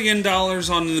 trillion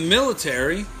on the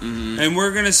military and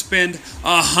we're going to spend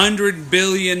 $100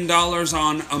 billion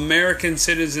on American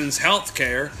citizens' health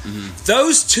care,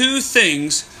 those two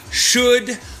things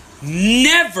should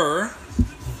never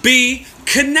be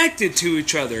connected to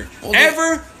each other. Well,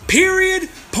 ever. Period.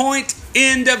 Point.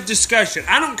 End of discussion.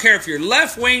 I don't care if you're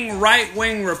left-wing,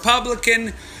 right-wing,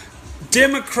 Republican,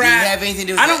 Democrat. Did it have anything to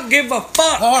do with I don't give a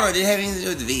fuck. Hold on, did it have anything to do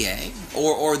with the VA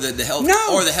or the health?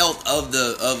 No. Or the health of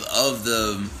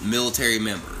the military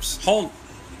members? Hold.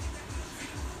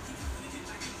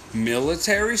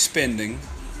 Military spending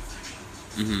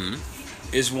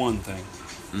is one thing.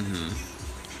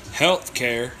 Health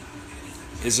care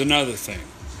is another thing.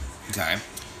 Okay,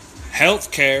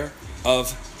 Health care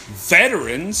of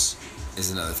veterans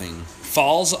is another thing.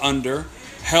 falls under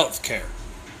health care.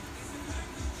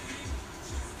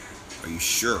 Are you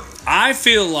sure? I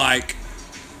feel like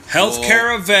health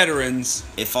care of veterans.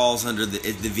 It falls under the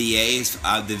VA.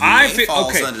 The VA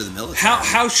falls under the military.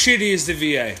 How shitty is the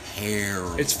VA?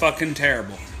 Terrible. It's fucking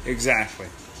terrible. Exactly.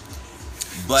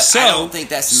 But I don't think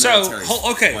that's the military.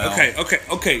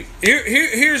 Okay.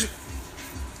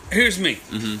 Here's me.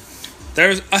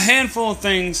 There's a handful of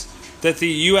things that the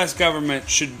U.S. government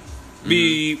should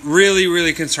be really,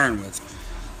 really concerned with.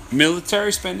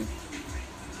 Military spending.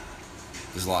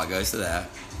 There's a lot goes to that.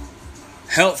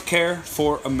 Health care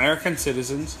for American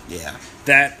citizens. Yeah.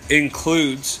 That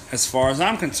includes, as far as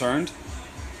I'm concerned,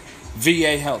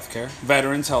 VA health care,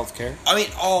 veterans health care. I mean,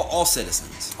 all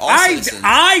citizens.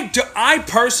 I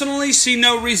personally see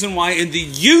no reason why in the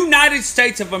United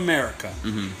States of America,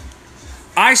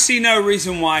 I see no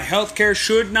reason why health care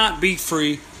should not be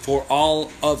free for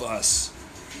all of us.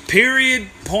 Period,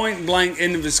 point blank,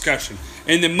 end of discussion.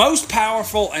 In the most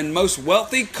powerful and most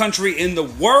wealthy country in the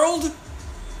world,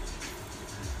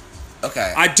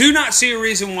 okay, I do not see a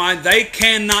reason why they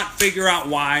cannot figure out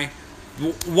why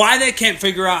they can't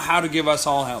figure out how to give us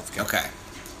all health care. Okay.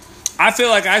 I feel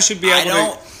like I should be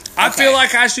able I feel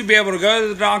like I should be able to go to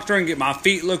the doctor and get my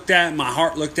feet looked at, my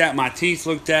heart looked at, my teeth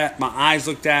looked at, my eyes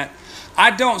looked at.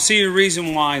 I don't see a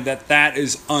reason why that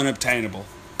is unobtainable.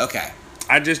 Okay.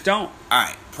 I just don't. All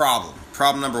right.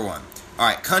 Problem number one. All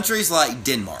right. Countries like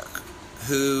Denmark,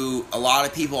 who a lot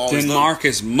of people always Denmark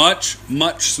is much,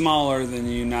 much smaller than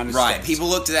the United States. Right. People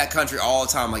look to that country all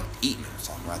the time. Like, Eaton was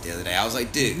talking about the other day. I was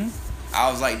like, dude.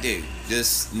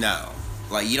 Just no.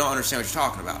 Like, you don't understand what you're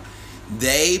talking about.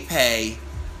 They pay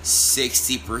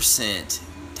 60%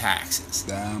 taxes.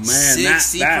 Oh, man,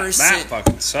 60%, that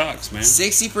fucking sucks, man.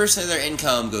 60% of their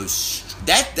income goes.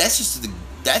 That's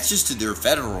just to their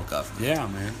federal government. Yeah,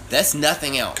 man. That's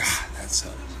nothing else. God, that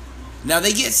sucks. Now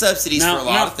they get subsidies for a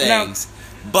lot of things,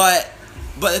 but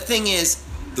the thing is,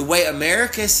 the way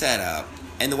America is set up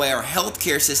and the way our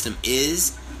healthcare system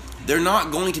is, they're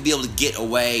not going to be able to get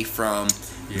away from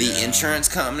the insurance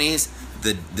companies.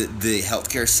 The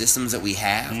healthcare systems that we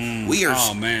have, we are.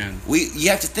 Oh man, you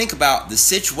have to think about the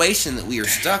situation that we are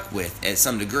stuck with at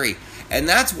some degree, and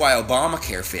that's why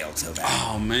Obamacare failed so bad.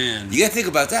 Oh man, you got to think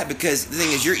about that because the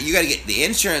thing is, you got to get the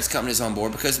insurance companies on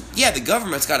board because the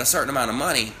government's got a certain amount of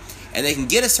money, and they can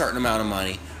get a certain amount of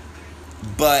money,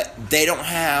 but they didn't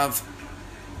have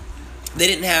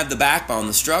the backbone,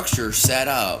 the structure set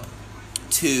up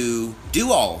to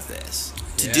do all of this,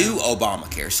 to do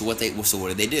Obamacare. So what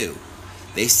did they do?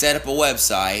 They set up a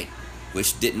website,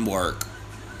 which didn't work.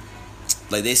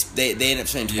 Like they ended up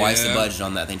spending twice the budget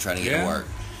on that thing trying to get it to work.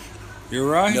 You're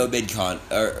right. Low bid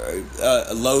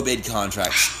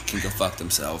contracts can go fuck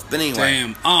themselves. But anyway,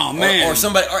 damn. Oh man. Or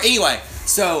somebody. Or anyway.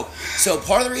 So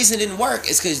part of the reason it didn't work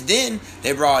is because then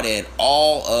they brought in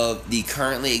all of the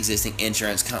currently existing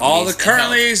insurance companies. All the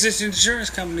currently existing insurance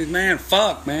companies, man.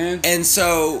 Fuck, man. And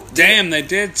so, damn, they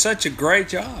did such a great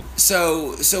job.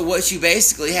 So what you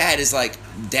basically had is like,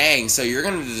 dang. So you're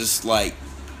gonna just like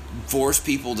force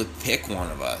people to pick one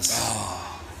of us. Oh.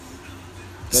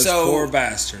 Those poor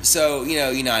bastards. So,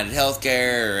 United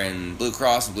Healthcare and Blue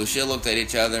Cross and Blue Shield looked at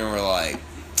each other and were like,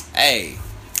 hey,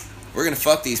 we're going to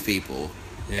fuck these people.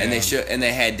 Yeah. And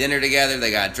they had dinner together.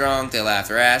 They got drunk. They laughed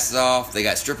their asses off. They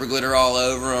got stripper glitter all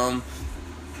over them.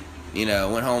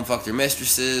 Went home, fucked their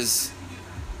mistresses.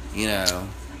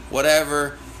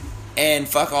 Whatever. And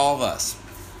fuck all of us.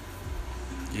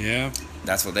 Yeah.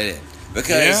 That's what they did.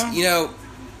 Because,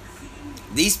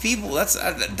 these people,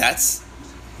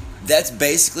 that's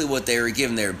basically what they were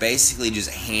given. They were basically just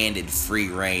handed free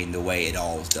reign the way it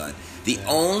all was done. The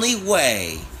only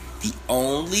way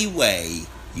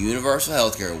universal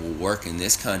healthcare will work in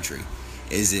this country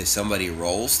is if somebody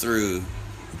rolls through,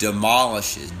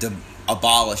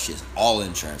 abolishes all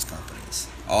insurance companies,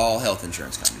 all health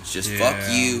insurance companies. Just fuck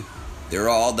you. They're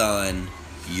all done.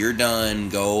 You're done.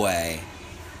 Go away.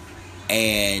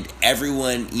 And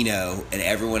everyone,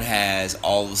 everyone has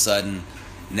all of a sudden.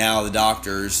 Now the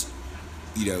doctors,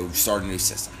 start a new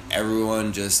system.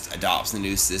 Everyone just adopts the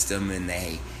new system, and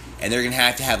they're gonna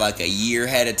have to have like a year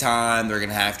ahead of time. They're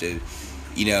gonna have to,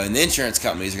 and the insurance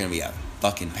companies are gonna be a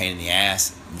fucking pain in the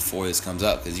ass before this comes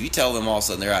up. Because if you tell them all of a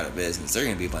sudden they're out of business, they're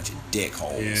gonna be a bunch of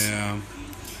dickholes. Yeah.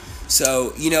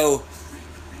 So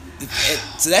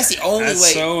so that's the only way.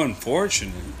 That's so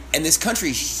unfortunate. And this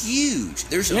country's huge.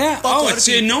 There's it's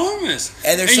enormous.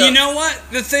 And you know what?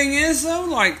 The thing is, though,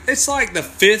 like it's like the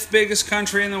 5th biggest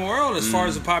country in the world as far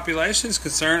as the population is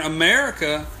concerned.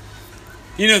 America,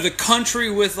 the country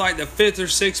with like the 5th or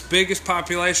 6th biggest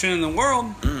population in the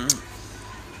world. Mm-hmm.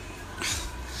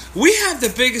 We have the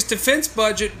biggest defense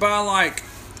budget by like.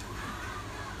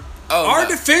 Our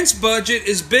defense budget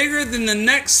is bigger than the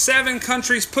next 7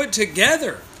 countries put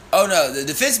together. Oh no, the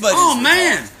defense budget. Oh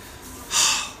man.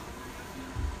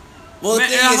 Well, the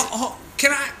thing is,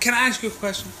 can I ask you a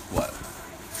question? What?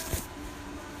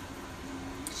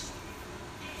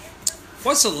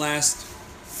 What's the last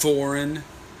foreign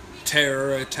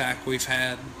terror attack we've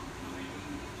had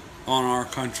on our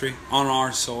country, on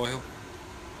our soil?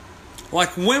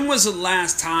 Like, when was the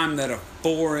last time that a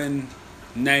foreign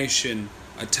nation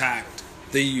attacked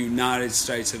the United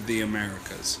States of the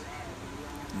Americas?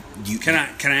 Can I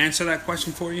answer that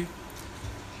question for you?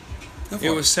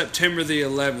 It was September the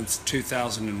 11th,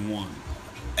 2001.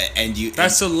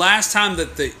 That's the last time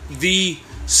that the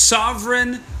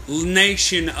sovereign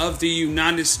nation of the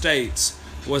United States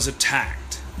was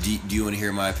attacked. Do you want to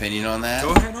hear my opinion on that?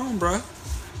 Go ahead on, bro.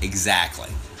 Exactly.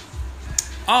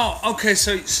 Oh, okay.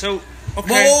 So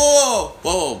okay.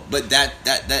 Whoa! But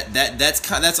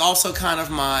that's also kind of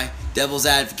my devil's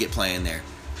advocate playing there.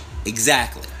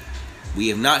 Exactly. We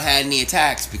have not had any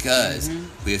attacks because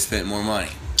we have spent more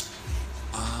money.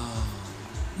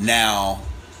 Now,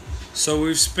 So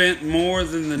we've spent more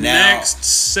than the Now- next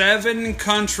 7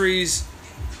 countries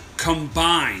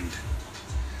combined.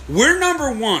 We're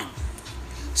number 1.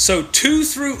 So 2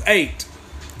 through 8,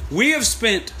 we have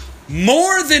spent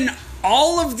more than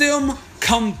all of them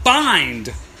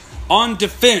combined on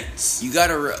defense. You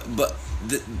gotta, but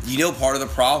part of the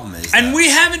problem is, And we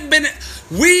haven't been.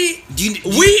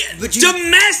 but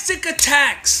domestic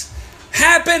attacks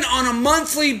happen on a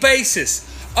monthly basis.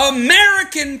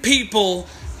 American people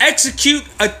execute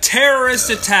a terrorist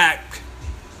attack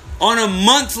on a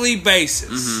monthly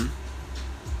basis. Mm-hmm.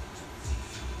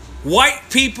 White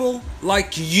people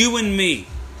like you and me,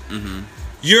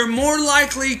 you're more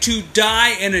likely to die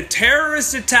in a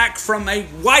terrorist attack from a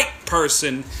white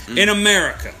person in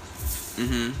America.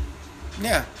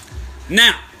 Yeah.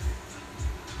 Now,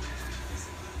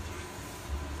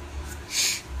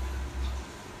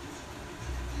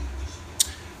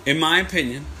 in my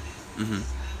opinion,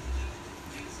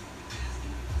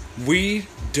 we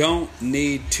don't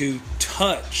need to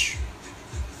touch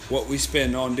what we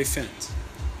spend on defense.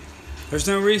 There's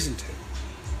no reason to.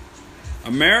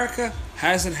 America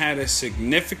hasn't had a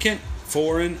significant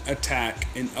foreign attack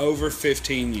in over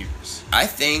 15 years. I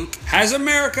think... Has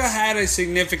America had a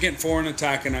significant foreign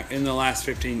attack in the last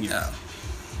 15 years?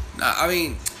 No, I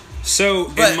mean... So,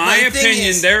 in my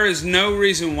opinion, there is no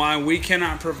reason why we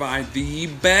cannot provide the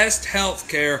best health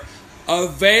care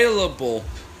available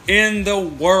in the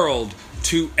world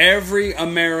to every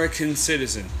American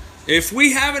citizen. If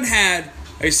we haven't had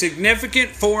a significant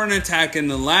foreign attack in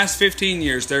the last 15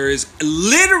 years, there is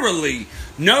literally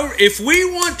no... If we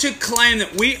want to claim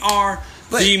that we are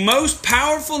the most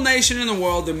powerful nation in the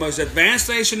world, the most advanced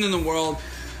nation in the world,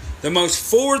 the most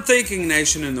forward-thinking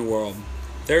nation in the world,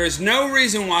 there is no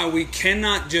reason why we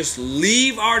cannot just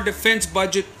leave our defense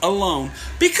budget alone,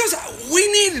 because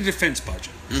we need a defense budget.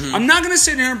 I'm not going to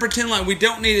sit here and pretend like we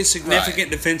don't need a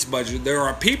significant defense budget. There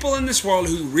are people in this world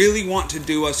who really want to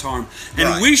do us harm,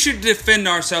 and we should defend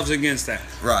ourselves against that.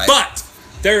 But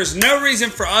there is no reason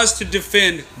for us to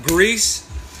defend Greece.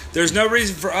 There's no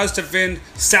reason for us to defend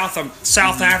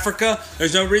South Africa.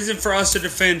 There's no reason for us to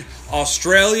defend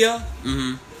Australia.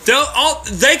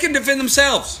 They can defend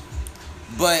themselves.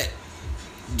 But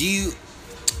do you...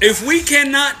 If we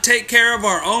cannot take care of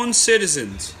our own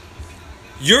citizens,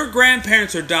 your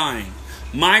grandparents are dying.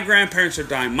 My grandparents are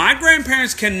dying. My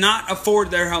grandparents cannot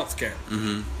afford their health care.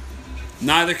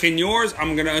 Neither can yours.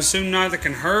 I'm going to assume neither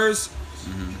can hers.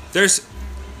 There's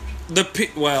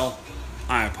well,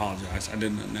 I apologize. I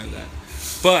did not know that.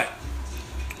 But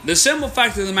the simple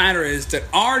fact of the matter is that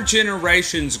our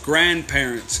generation's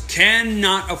grandparents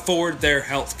cannot afford their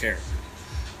health care.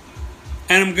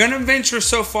 And I'm going to venture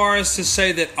so far as to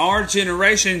say that our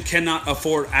generation cannot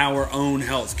afford our own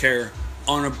health care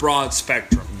on a broad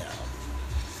spectrum. No.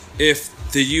 If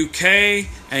the UK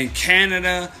and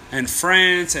Canada and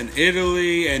France and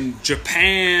Italy and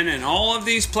Japan and all of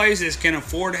these places can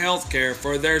afford health care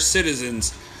for their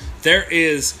citizens, there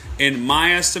is, in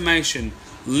my estimation,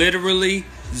 literally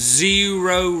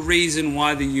zero reason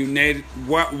why the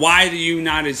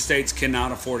United States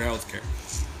cannot afford health care.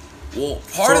 Well,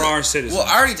 our citizens. Well,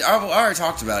 I already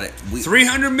talked about it.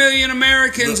 300 million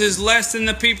Americans is less than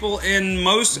the people in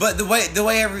most. But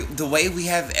the way we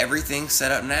have everything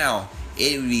set up now,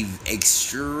 it would be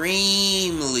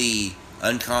extremely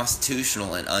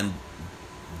unconstitutional and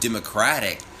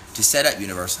undemocratic to set up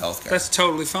universal health care. That's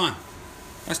totally fine.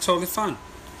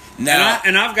 Now,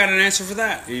 and I've got an answer for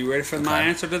that. Are you ready for my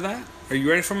answer to that? Are you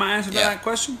ready for my answer to that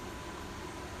question?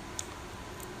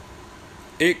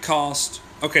 It costs...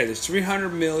 Okay, there's 300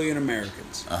 million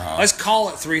Americans. Let's call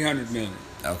it 300 million.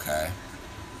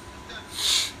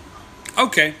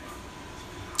 Okay.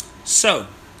 So,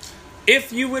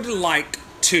 if you would like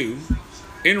to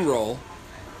enroll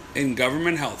in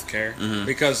government health care,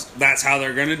 because that's how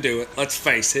they're going to do it, let's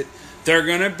face it, they're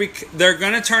going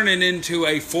to turn it into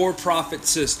a for-profit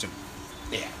system.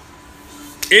 Yeah.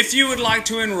 If you would like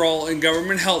to enroll in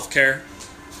government health care,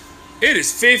 it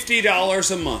is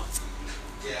 $50 a month.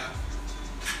 Yeah.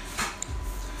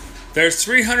 There's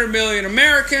 300 million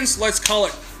Americans. Let's call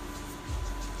it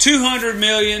 200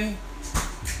 million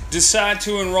decide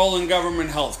to enroll in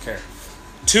government health care.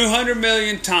 200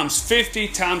 million times 50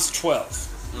 times 12.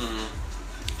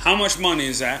 How much money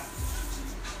is that?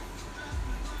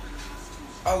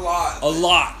 A lot.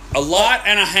 A lot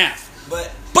and a half.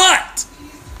 But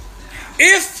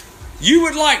if you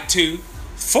would like to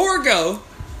forego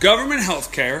government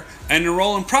health care and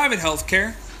enroll in private health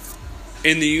care,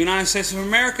 in the United States of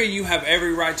America, you have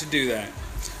every right to do that.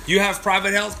 You have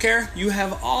private health care. You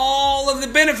have all of the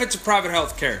benefits of private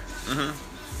health care.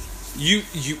 You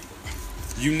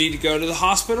need to go to the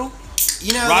hospital.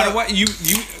 You know, right away. You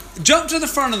jump to the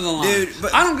front of the line, dude.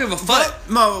 But I don't give a fuck.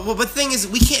 But the thing is,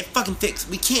 we can't fucking fix.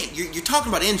 We can't. You're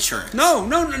talking about insurance. No,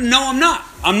 I'm not.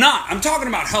 I'm talking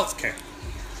about healthcare.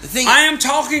 I am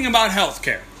talking about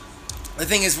healthcare. The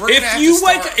thing is, if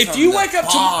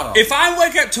I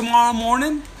wake up tomorrow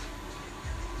morning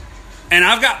and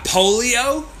I've got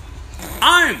polio,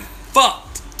 I'm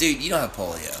fucked. Dude, you don't have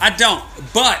polio. I don't.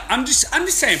 But I'm just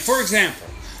saying. For example,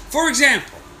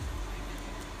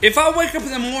 if I wake up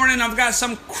in the morning, I've got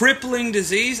some crippling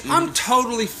disease, I'm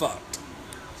totally fucked.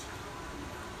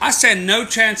 I stand no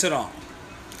chance at all.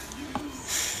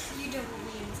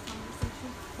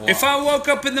 If I woke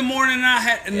up in the morning and I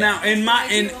had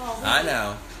I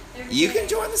know. You can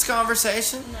join this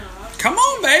conversation. No. Come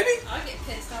on, baby. I'll get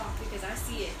pissed off because I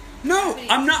see it. No,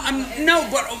 I'm not.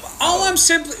 But all I'm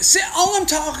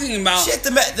talking about.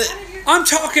 I'm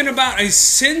talking about a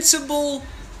sensible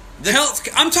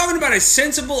I'm talking about a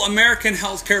sensible American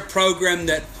healthcare program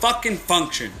that fucking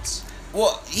functions.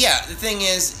 Well, yeah. The thing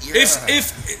is,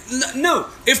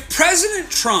 if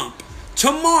President Trump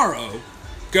tomorrow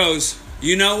goes,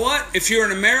 you know what? If you're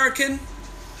an American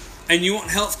and you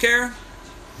want health care,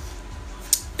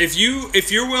 if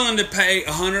you're willing to pay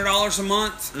 $100 a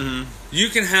month, you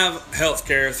can have health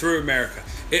care through America.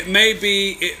 It may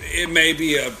be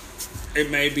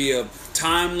a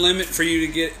time limit for you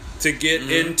to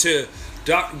get into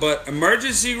but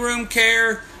emergency room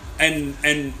care and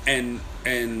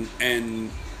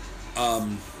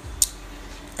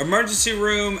emergency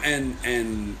room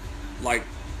and like.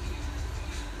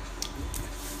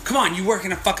 Come on, you work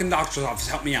in a fucking doctor's office.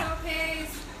 Help me out. Copays.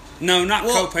 No, not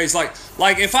copays.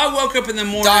 Like if I woke up in the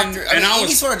morning I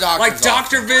was sort of like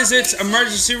doctor visits,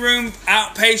 emergency room,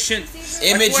 outpatient,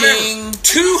 imaging,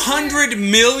 200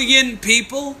 million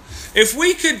people. If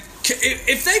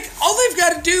all they've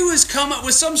got to do is come up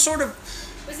with some sort of.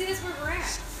 But see, that's where we're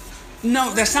at.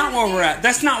 No, that's not where we're at.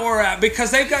 That's not where we're at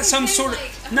because they've got some sort of.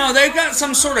 No, they've got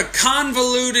some sort of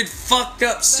convoluted, fucked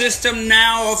up system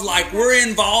now of like we're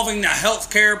involving the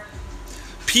healthcare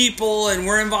people and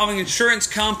we're involving insurance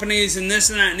companies and this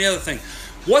and that and the other thing.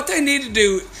 What they need to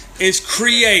do is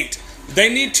create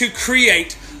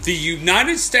the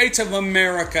United States of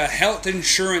America Health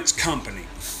Insurance Company.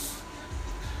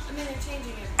 I mean, they're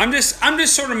changing it. I'm just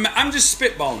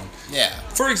spitballing. Yeah.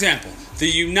 For example, the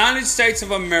United States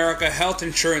of America Health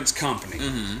Insurance Company.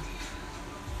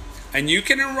 And you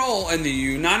can enroll in the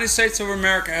United States of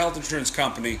America Health Insurance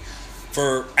Company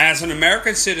as an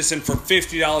American citizen for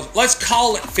 $50. Let's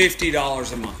call it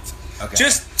 $50 a month. Okay.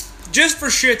 Just for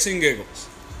shits and giggles.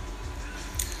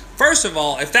 First of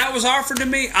all, if that was offered to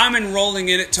me, I'm enrolling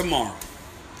in it tomorrow.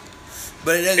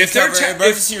 But it doesn't cover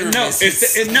emergency room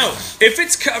visits. If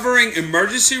it's covering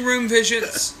emergency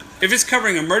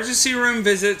room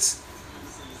visits,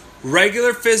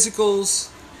 regular physicals,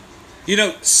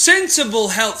 sensible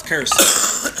healthcare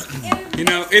system.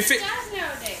 If it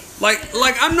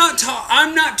like I'm not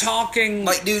talking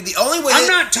like, dude, the only way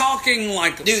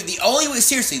the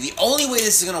only way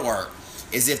this is gonna work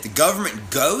is if the government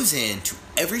goes into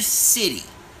every city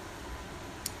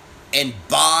and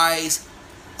buys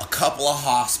a couple of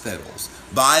hospitals,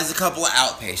 buys a couple of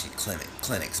outpatient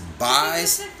clinics,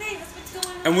 buys.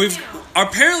 And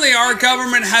apparently our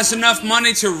government has enough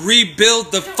money to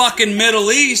rebuild the fucking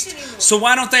Middle East, so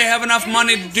why don't they have enough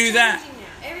money to do that?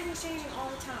 Everything's changing all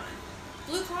the time.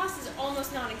 Blue Cross is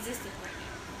almost non-existent right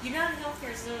now. United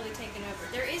Healthcare is literally taken over.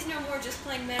 There is no more just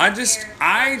plain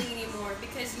Medicare anymore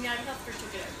because United Healthcare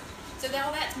took it over. So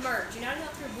now that's merged. United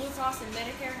Healthcare, Blue Cross, and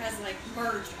Medicare has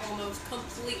merged almost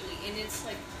completely, and it's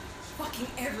fucking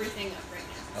everything up right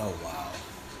now. Oh wow.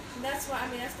 And that's why I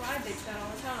bitch about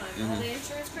all the time. All the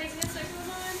insurance craziness that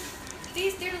goes on.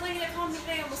 Dear lady that called me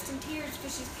today almost in tears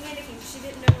because she's panicking because she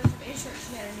didn't know what type of insurance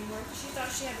she had anymore because she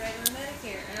thought she had regular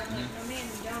Medicare. And I'm like, no ma'am,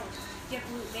 you don't. You have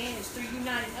Blue Advantage through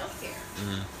United Healthcare.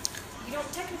 You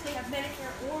don't technically have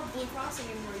Medicare or Blue Cross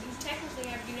anymore. You technically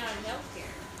have United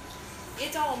Healthcare.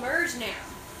 It's all merged now.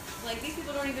 These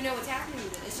people don't even know what's happening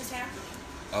with it. It's just happening.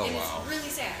 Oh, and wow. it's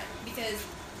really sad because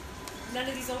none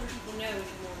of these older people know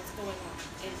anymore what's going on.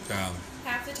 And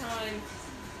half the time,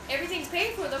 everything's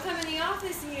paid for. They'll come in the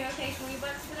office and pay $20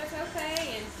 for their copay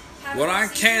and have what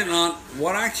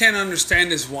I can't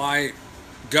understand is why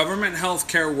government health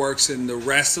care works in the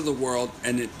rest of the world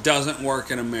and it doesn't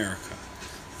work in America.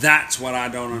 That's what I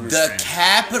don't understand. The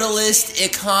capitalist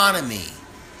economy.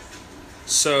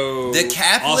 So the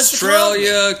capitalist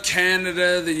Australia, economy.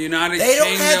 Canada, the United Kingdom. They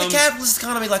don't have the capitalist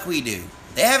economy like we do.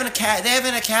 They haven't a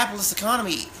capitalist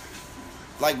economy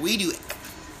like we do,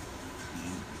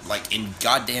 in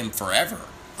goddamn forever.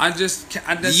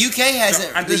 The UK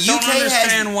hasn't. I just don't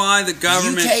understand why the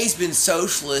government. The UK's been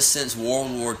socialist since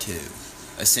World War II,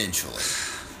 essentially.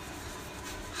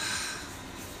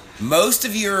 Most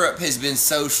of Europe has been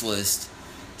socialist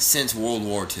since World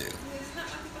War II. It's not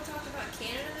why people talk about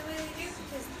Canada the way they do,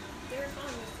 because their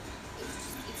economy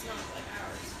it's not like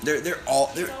ours. They're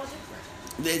all different.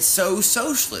 It's so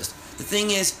socialist. The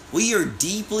thing is, we are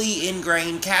deeply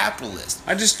ingrained capitalists.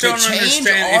 I just don't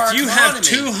understand.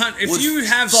 If you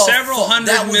have several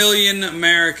hundred million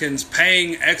Americans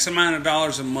paying X amount of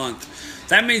dollars a month,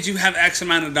 that means you have X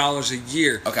amount of dollars a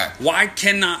year. Okay.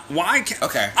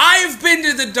 Okay. I have been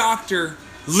to the doctor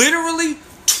literally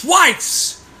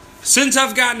twice since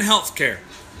I've gotten health care.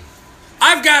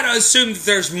 I've got to assume that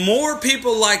there's more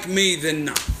people like me than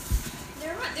not.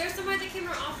 There's somebody that came to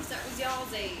our office that was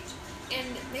y'all's age, and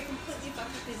they completely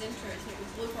fucked up his insurance, and it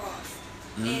was Blue Cross.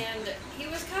 Mm-hmm. And he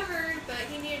was covered, but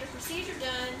he needed a procedure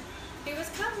done. He was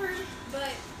covered,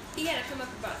 but he had to come up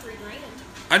about $3,000.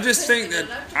 I just think that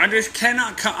I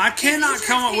cannot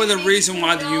come up with a reason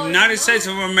why the United States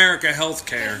of America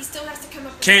healthcare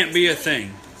can't be a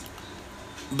thing.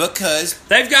 Because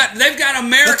they've got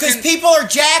American. Because people are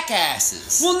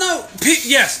jackasses. Well, no,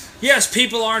 yes,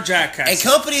 people are jackasses,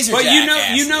 and companies are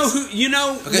jackasses. You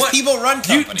know because people run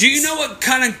companies. Do you know what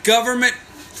kind of government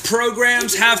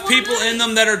programs have people in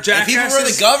them that are jackasses? And people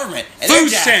run the government, and they're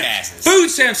jackasses. Food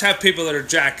stamps have people that are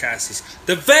jackasses.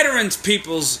 The veterans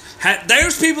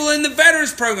there's people in the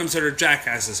veterans programs that are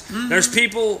jackasses. Mm-hmm. There's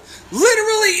people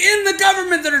literally in the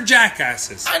government that are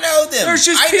jackasses. I know them. There's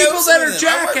just people that are jackasses.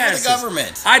 I work for the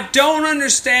government. I don't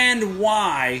understand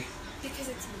why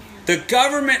the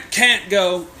government can't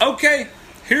go, okay,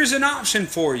 here's an option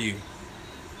for you.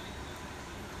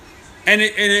 And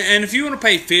if you want to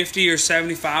pay $50 or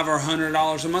 $75 or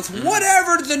 $100 a month,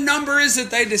 whatever the number is that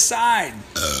they decide,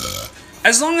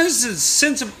 as long as it's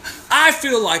sensible, I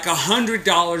feel like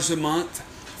 $100 a month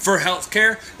for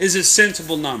healthcare is a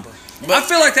sensible number. I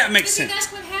feel like that makes sense.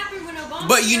 That's what happened when Obama.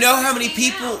 But you know how many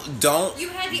people don't. You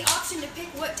had the option to pick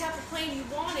what type of plane you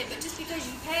wanted, but just because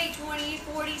you pay $20,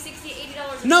 $40, $60,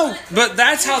 $80 a month. But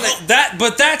that's how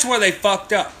But that's where they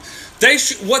fucked up.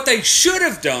 What they should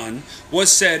have done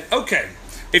was said, okay,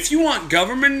 if you want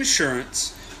government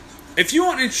insurance, if you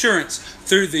want insurance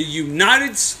through the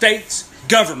United States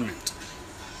government,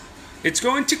 it's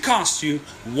going to cost you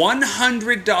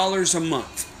 $100 a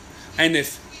month. And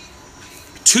if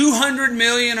 200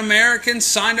 million Americans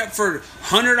signed up for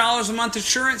 $100 a month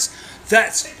insurance,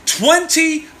 that's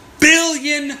 $20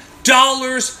 billion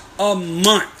a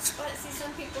month.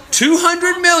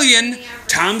 200 million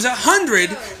times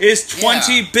 100 is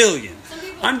 20 billion.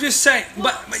 I'm just saying,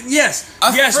 but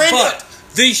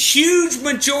the huge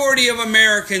majority of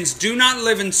Americans do not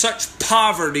live in such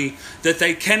poverty that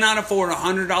they cannot afford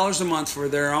 $100 a month for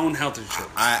their own health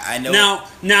insurance. I know.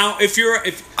 Now, if you're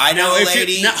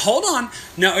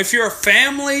a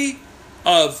family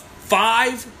of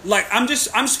 5, like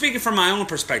I'm speaking from my own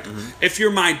perspective. Mm-hmm. If you're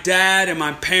my dad and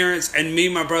my parents and me,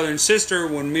 my brother and sister,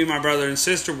 when me and my brother and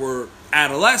sister were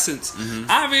adolescents,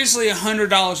 obviously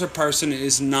 $100 a person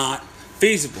is not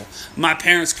feasible. My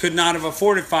parents could not have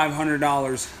afforded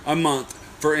 $500 a month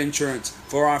for insurance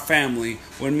for our family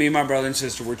when me and my brother and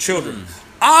sister were children.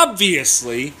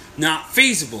 Obviously not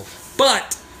feasible.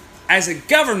 But as a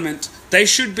government, they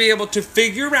should be able to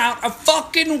figure out a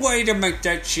fucking way to make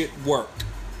that shit work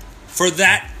for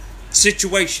that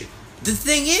situation. The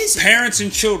thing is, parents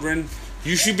and children,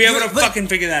 you should be able to fucking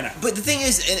figure that out. But the thing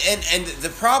is, and the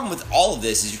problem with all of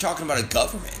this is you're talking about a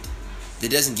government that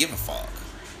doesn't give a fuck.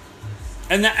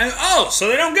 So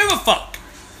they don't give a fuck.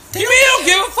 You mean they don't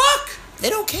give a fuck? They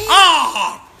don't care.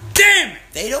 Oh, damn it.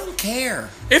 They don't care.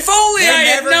 If only I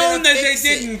had known that they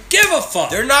didn't give a fuck.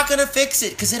 They're not going to fix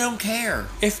it because they don't care.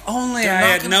 If only I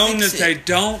had known that they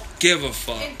don't give a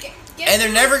fuck. And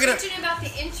they're never going to... about the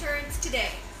insurance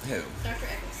today. Who? Dr.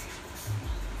 Eccles.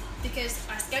 Because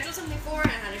I scheduled something for her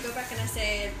and I had to go back and I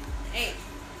said, hey,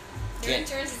 your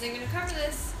insurance isn't going to cover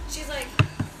this. She's like, are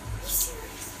you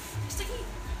serious? She's like,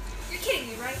 you're kidding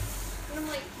me, right? And I'm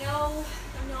like, no,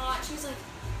 I'm not. She was like,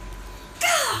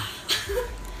 Gah!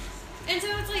 And so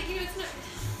it's like,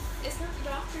 it's not the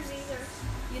doctors either,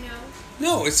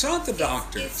 No, it's not the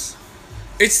doctors.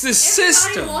 It's the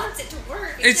system. Everybody wants it to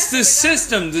work. It's the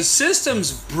system. The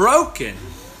system's broken.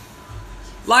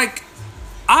 Like,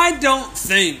 I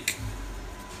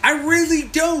really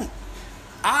don't.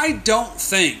 I don't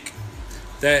think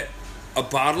that a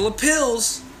bottle of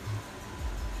pills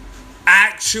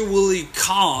actually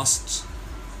costs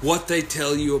what they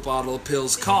tell you a bottle of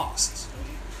pills costs.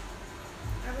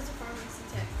 I was a pharmacy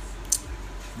tech.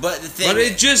 But the thing, but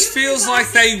it just feels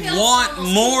like they want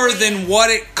more than what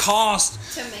it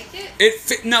costs to make it.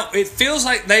 It feels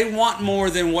like they want more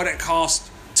than what it costs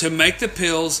to make the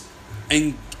pills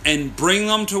and bring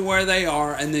them to where they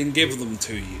are and then give them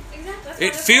to you. Exactly.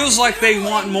 It feels like they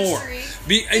want more.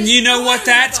 And you know what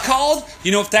that's called?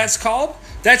 You know what that's called?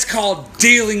 That's called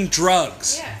dealing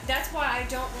drugs. Yeah, that's why I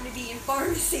don't want to be in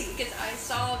pharmacy, because I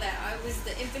saw that. I was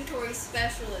the inventory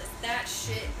specialist. That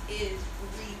shit is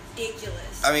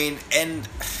ridiculous. I mean, and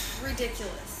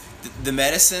ridiculous. The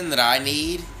medicine that I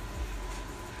need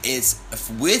is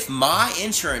with my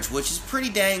insurance, which is pretty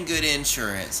dang good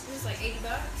insurance. It was like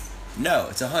 $80. No,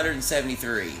 it's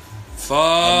 $173 Fuck.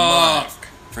 a month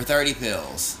for 30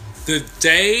 pills. The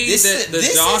day that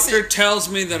the doctor tells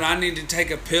me that I need to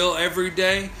take a pill every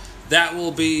day, that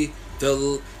will be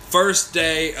the first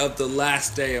day of the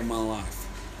last day of my life.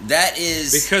 That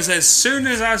is... Because as soon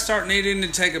as I start needing to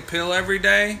take a pill every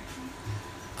day,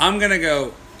 I'm going to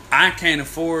go, I can't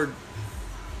afford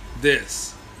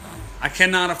this. I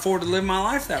cannot afford to live my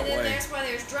life that way. And then that's why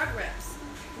there's drug reps.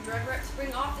 Drug reps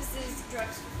bring offices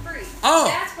drugs for free. Oh.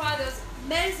 That's why those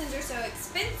medicines are so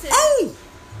expensive. Oh.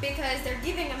 Because they're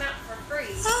giving them out for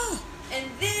free. Oh. And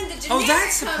then the generic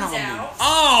comes out.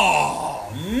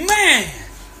 Oh, man.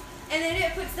 And then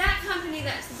it puts that company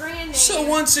that's the brand name. So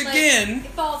once again,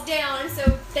 it falls down, and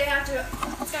so they have to.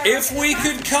 If we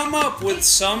could come up with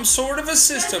some sort of a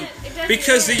system,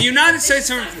 because the United States,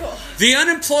 the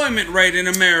unemployment rate in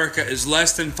America is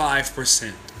less than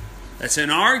 5%. That's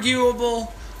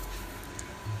inarguable.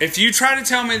 If you try to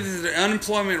tell me that the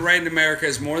unemployment rate in America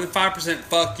is more than 5%,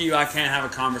 fuck you. I can't have a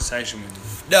conversation with you.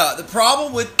 No, the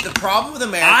problem with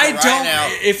America now.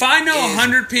 If I know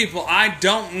 100 people, I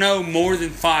don't know more than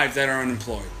 5 that are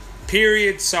unemployed.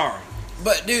 Period. Sorry.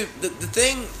 But dude,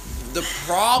 the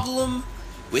problem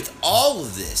with all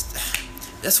of this,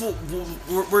 that's what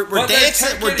we're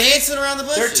dancing. We're dancing around the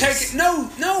bushes. No,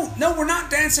 we're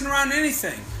not dancing around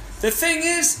anything. The thing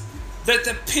is that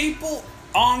the people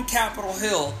on Capitol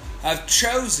Hill have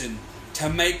chosen to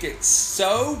make it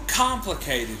so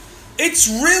complicated. It's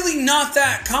really not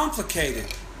that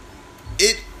complicated.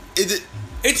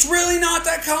 It's really not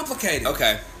that complicated.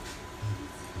 Okay.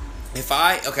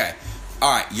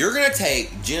 Alright, you're gonna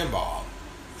take Jim Bob,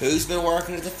 who's been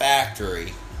working at the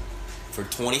factory for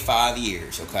 25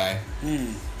 years, okay?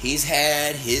 He's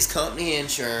had his company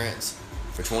insurance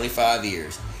for 25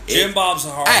 years. Jim Bob's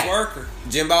a hard worker.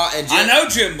 I know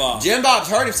Jim Bob. Jim Bob's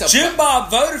hurt himself. Jim Bob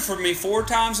voted for me 4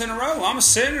 times in a row. I'm a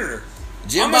senator.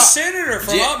 I'm a senator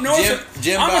from up north.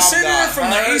 I'm a senator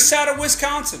from the east side of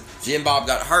Wisconsin. Jim Bob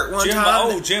got hurt one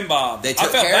time. Jim Bob. They took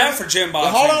I felt care bad of for Jim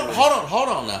Bob. Hold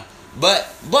on now.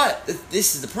 But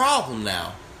this is the problem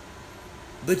now.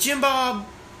 But Jim Bob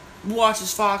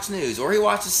watches Fox News or he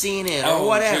watches CNN or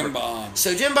whatever. Jim Bob.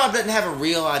 So Jim Bob doesn't have a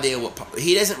real idea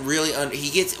he doesn't really he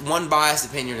gets one biased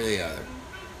opinion or the other.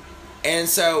 And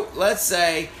so let's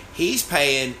say he's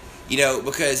paying,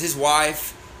 because his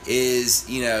wife is,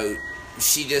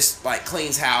 she just like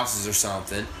cleans houses or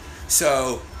something.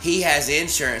 So he has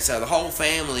insurance. So the whole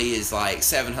family is like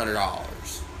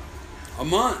 $700 a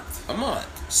month.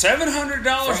 $700 a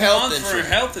month for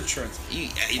health insurance.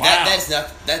 Wow.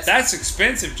 That's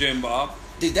expensive, Jim Bob.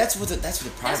 Dude, that's what the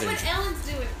private. That's what Ellen's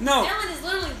doing. No, Ellen is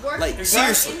literally working for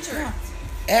seriously. insurance.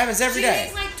 It happens every day.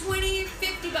 She makes like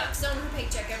 $20-$50 on her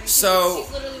paycheck every so, week.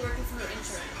 She's literally working for her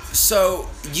insurance. So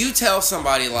you tell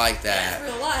somebody like that,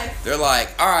 that's real life. They're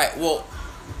like, all right, well,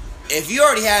 if you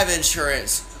already have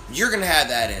insurance, you're gonna have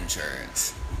that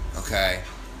insurance, okay?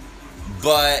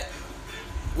 But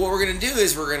what we're gonna do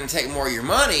is we're gonna take more of your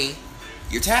money,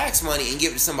 your tax money, and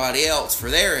give it to somebody else for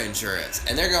their insurance.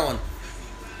 And they're going,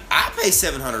 I pay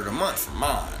 $700 a month for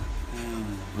mine.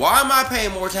 Why am I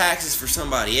paying more taxes for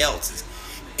somebody else's?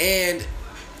 And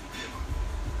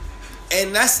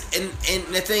that's and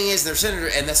the thing is, their senator,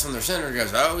 and that's when their senator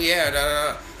goes, oh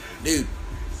yeah, dude,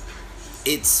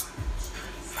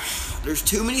 there's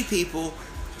too many people,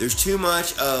 there's too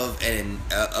much of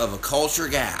a culture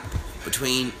gap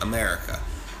between America.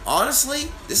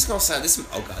 Honestly, this is gonna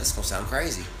sound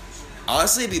crazy.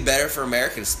 Honestly, it'd be better for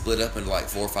America to split up into like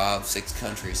 4, 5, 6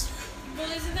 countries. Well,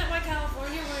 isn't that why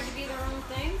California wanted to be their own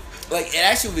thing? Like, it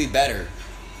actually would be better.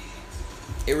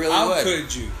 It really would. How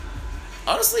could you?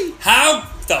 Honestly, how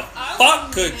the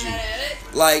fuck could you?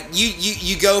 Like,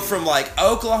 you go from like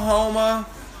Oklahoma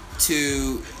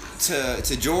to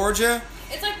Georgia.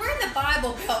 It's like we're in the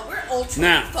Bible Belt. We're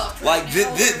ultra fucked. Like right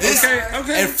this.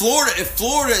 Okay. And Florida, if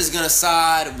Florida is gonna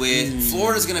side with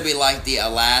Florida's gonna be like the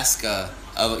Alaska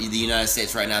of the United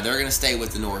States right now. They're gonna stay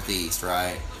with the Northeast,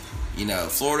 right?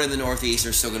 Florida and the Northeast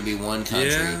are still gonna be one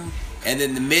country. Yeah. And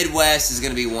then the Midwest is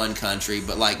going to be one country,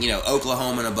 but like,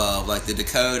 Oklahoma and above, like the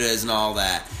Dakotas and all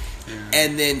that. Yeah.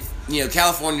 And then,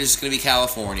 California is just going to be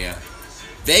California.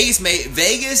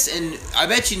 Vegas, and I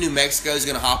bet you New Mexico is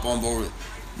going to hop on board.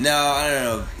 No, I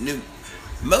don't know.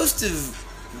 Most of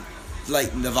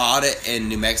like Nevada and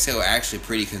New Mexico are actually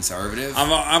pretty conservative.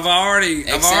 I've already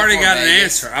got an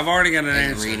answer. I've already got an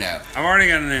answer. Reno. I've already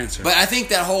got an answer. But I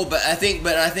think it'll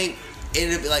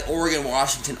be like Oregon,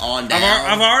 Washington on down.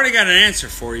 I've already got an answer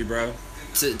for you, bro.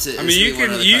 I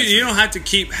mean, you don't have to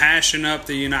keep hashing up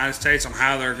the United States on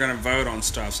how they're going to vote on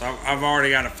stuff. So I've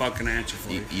already got a fucking answer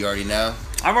for you. You already know?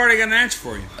 I've already got an answer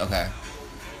for you. Okay.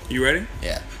 You ready?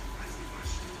 Yeah.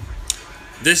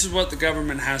 This is what the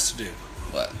government has to do.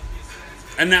 What?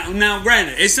 And now,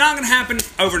 granted, it's not going to happen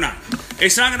overnight.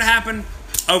 It's not going to happen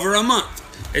over a month.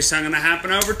 It's not going to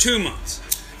happen over 2 months.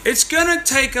 It's going to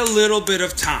take a little bit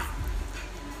of time.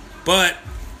 But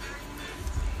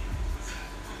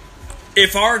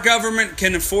if our government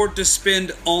can afford to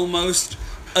spend almost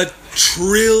 $1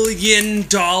 trillion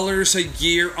a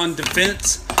year on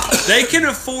defense, they can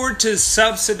afford to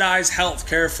subsidize health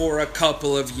care for a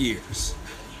couple of years.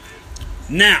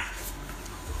 Now,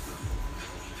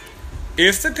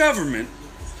 if the government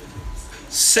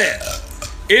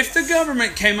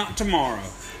came out tomorrow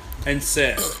and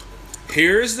said,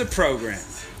 here is the program.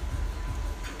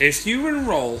 If you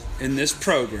enroll in this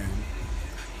program,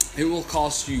 it will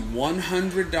cost you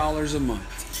 $100 a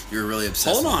month. You're really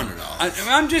obsessed with $100.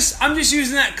 I'm just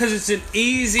using that because it's an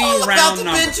easy round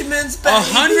number. Benjamins, baby.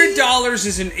 $100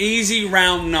 is an easy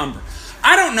round number.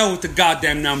 I don't know what the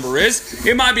goddamn number is.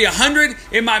 It might be 100.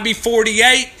 It might be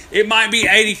 48. It might be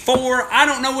 84. I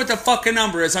don't know what the fucking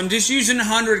number is. I'm just using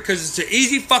 100 because it's an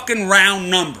easy fucking round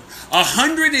number.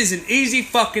 100 is an easy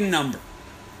fucking number.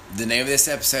 The name of this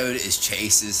episode is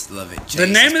Chase's Love It. The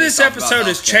name of this episode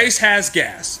is Chase Has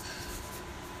Gas.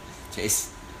 Chase.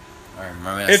 All right,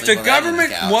 remember that. If the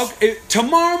government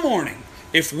tomorrow morning,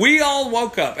 if we all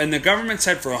woke up and the government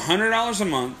said for $100 a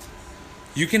month,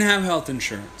 you can have health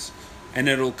insurance, and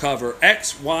it'll cover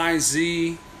X, Y,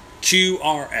 Z, Q,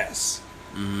 R, S.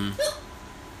 Mm-hmm.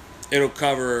 It'll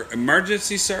cover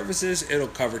emergency services. It'll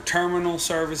cover terminal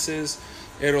services.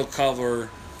 It'll cover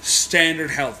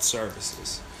standard health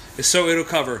services. So it'll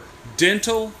cover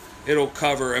dental. It'll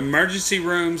cover emergency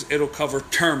rooms. It'll cover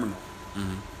terminal.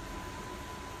 Mm-hmm.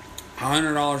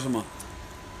 $100 a month.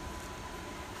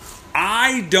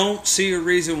 I don't see a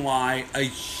reason why a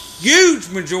huge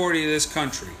majority of this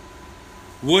country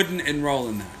wouldn't enroll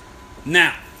in that.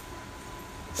 Now,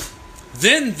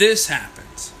 then this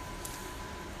happens.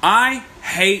 I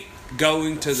hate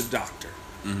going to the doctor.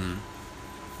 Mm-hmm.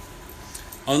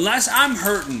 Unless I'm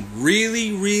hurting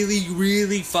really, really,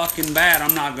 really fucking bad,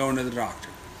 I'm not going to the doctor.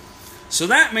 So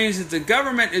that means that the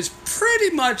government is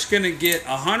pretty much going to get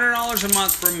 $100 a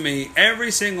month from me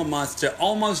every single month to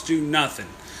almost do nothing.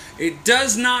 It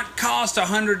does not cost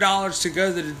 $100 to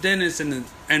go to the dentist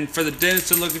and for the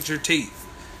dentist to look at your teeth.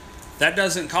 That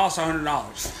doesn't cost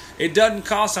 $100. It doesn't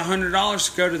cost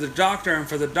 $100 to go to the doctor and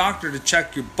for the doctor to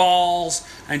check your balls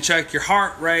and check your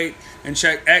heart rate and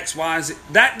check X, Y, Z.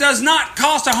 That does not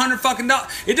cost $100 fucking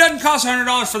dollars. It doesn't cost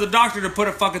 $100 for the doctor to put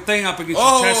a fucking thing up against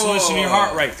your chest and listen to your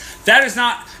heart rate. That is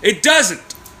not. It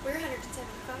doesn't. We're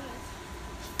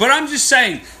 175. But I'm just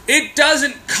saying, it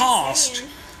doesn't cost.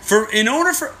 In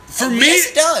order for me,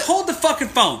 yes, it does. Hold the fucking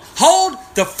phone. Hold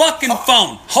the fucking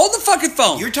phone. Hold the fucking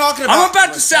phone. You're talking about. I'm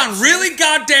about to sound really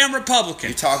goddamn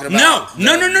Republican. You're talking about.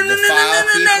 No.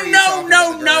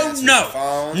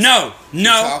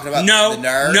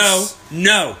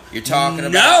 You're talking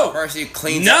about the person who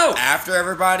cleans up after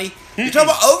everybody. You're talking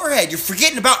about overhead. You're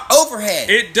forgetting about overhead.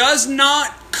 It does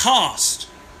not cost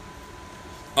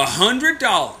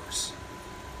 $100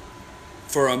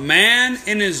 for a man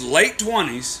in his late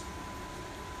 20s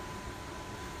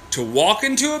to walk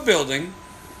into a building,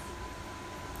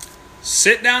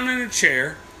 sit down in a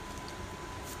chair,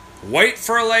 wait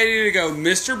for a lady to go,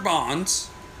 Mr. Bonds,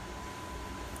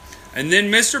 and then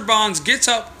Mr. Bonds gets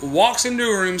up, walks into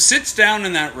a room, sits down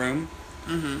in that room,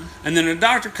 and then a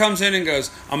doctor comes in and goes,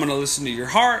 I'm going to listen to your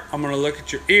heart, I'm going to look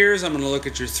at your ears, I'm going to look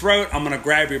at your throat, I'm going to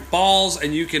grab your balls,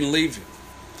 and you can leave it.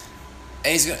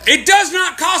 It does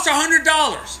not cost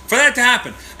 $100 for that to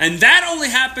happen. And that only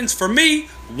happens for me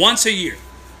once a year.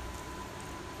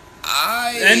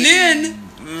 And then,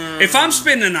 if I'm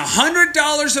spending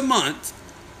 $100 a month,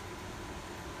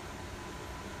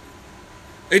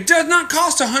 it does not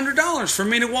cost $100 for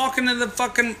me to walk into the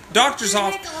fucking doctor's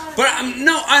office. But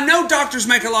I know doctors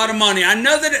make a lot of money. I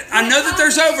know that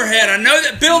there's overhead. I know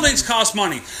that buildings cost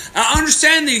money. I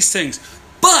understand these things.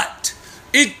 But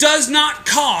it does not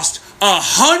cost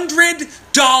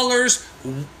 $100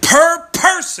 per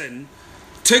person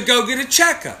to go get a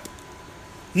checkup.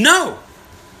 No.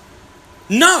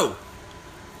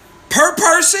 Per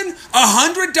person,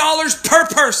 $100 per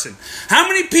person. How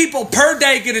many people per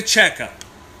day get a checkup?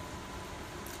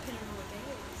 Depending on what day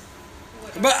it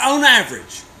is. But on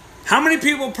average, how many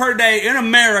people per day in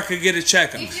America get a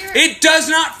checkup? It does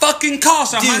not fucking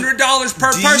cost $100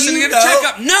 per person to get a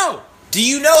checkup. No. Do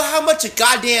you know how much a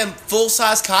goddamn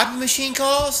full-size copy machine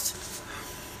costs?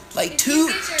 Like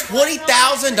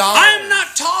 $20,000. I'm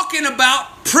not talking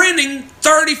about printing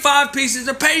 35 pieces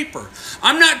of paper.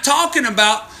 I'm not talking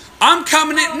about I'm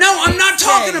coming in. No, I'm not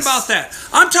talking about that.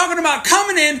 I'm talking about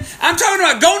coming in. I'm talking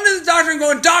about going to the doctor and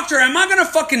going, doctor, am I going to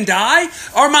fucking die?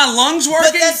 Are my lungs working?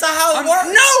 But that's not how it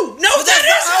works. No, that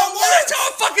is how it works. That's how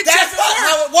a fucking checkup works. That's not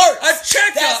how it works. A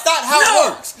checkup. That's not how it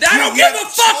works. I don't give a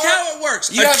fuck how it works.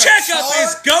 A checkup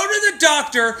is go to the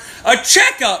doctor. A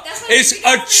checkup is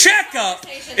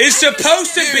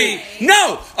supposed to be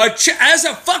as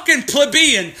a fucking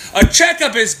plebeian. A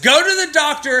checkup is go to the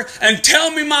doctor and tell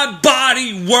me my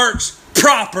body works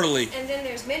properly. And then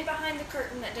there's men behind the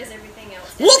curtain that does everything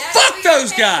else. Well, fuck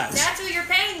those guys. That's who you're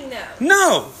paying, though.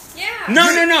 No. Yeah.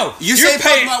 No. You're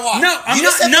paying my wife. No, I'm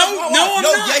not. No, I'm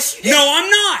not. Yes, you did. No, I'm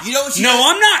not. You know what you No, did?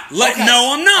 I'm not. Okay.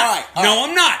 No, I'm not. All right. No,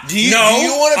 I'm not. Do you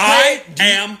want to pay? I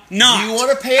am not. Do you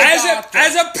want to pay a doctor?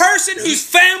 As a person whose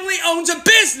family owns a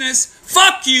business,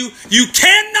 fuck you. You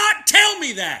cannot tell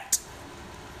me that.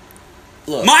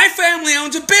 Look, my family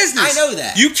owns a business. I know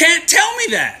that. You can't tell me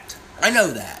that. I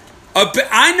know that.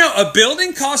 I know a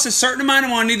building costs a certain amount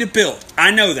of money to build. I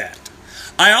know that.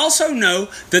 I also know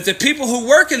that the people who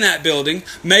work in that building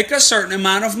make a certain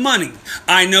amount of money.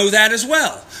 I know that as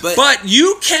well. But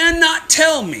you cannot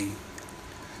tell me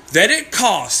that it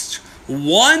costs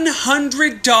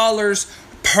 $100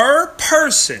 per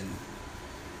person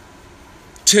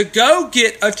to go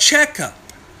get a checkup.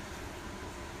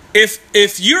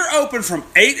 If you're open from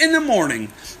 8 in the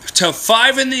morning till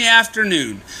 5 in the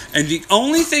afternoon, and the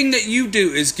only thing that you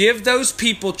do is give those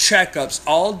people checkups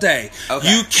all day,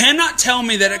 you cannot tell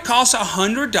me that it costs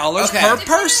 $100 per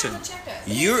person.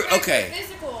 You're okay. If it's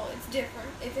physical, it's different.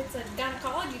 If it's a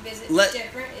gynecology visit, it's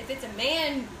different. If it's a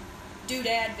man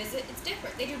doodad visit, it's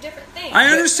different. They do different things. I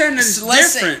understand that it's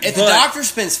different. If the doctor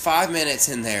spends 5 minutes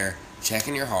in there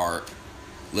checking your heart,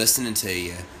 listening to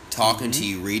you, talking to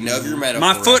you, reading over your medical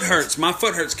My foot hurts.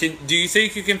 Do you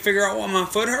think you can figure out why my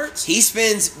foot hurts? He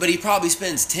probably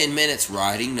spends 10 minutes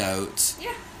writing notes.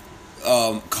 Yeah.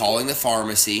 Calling the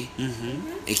pharmacy.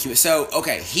 Mm-hmm. So,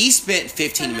 he spent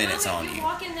 15 minutes on you. You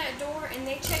walk in that door and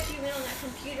they check you in on that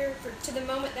computer to the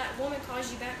moment that woman calls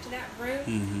you back to that room.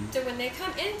 Mm-hmm. So when they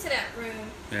come into that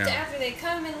room, to after they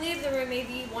come and leave the room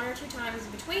maybe 1 or 2 times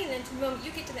in between, then to the moment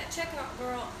you get to that checkout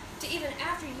girl, to even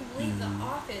after you leave the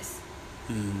office,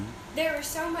 there is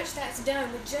so much that's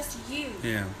done with just you.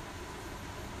 Yeah.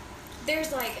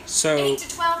 There's 8 to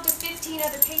 12 to 15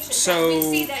 other patients that we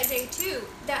see that day too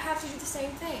that have to do the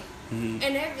same thing. Mm-hmm.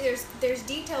 And there's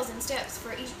details and steps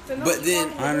for each. For most but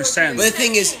then I understand. But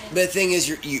the thing is,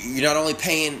 you're not only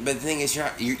paying. But the thing is,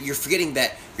 you're forgetting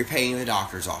that you're paying the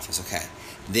doctor's office. Okay,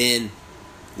 then.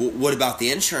 What about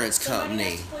the insurance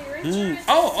company? The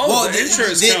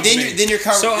insurance company. Then you're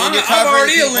covering. So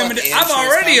I've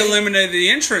already eliminated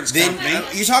the insurance company.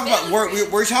 You're talking about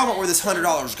we're talking about where this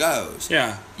 $100 goes.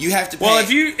 Yeah. You have to pay. Well,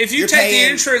 if you take the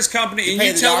insurance company and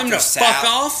you tell them to fuck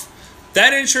off,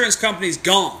 that insurance company's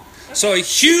gone. So a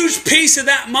huge piece of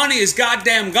that money is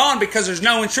goddamn gone because there's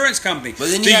no insurance company.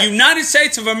 The United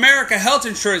States of America Health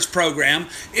Insurance Program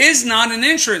is not an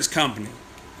insurance company.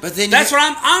 But then that's what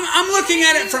I'm looking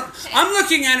at it from. I'm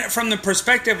looking at it from the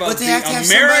perspective of the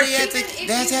American.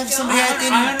 They have to have somebody at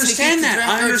the I understand that.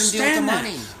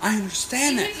 I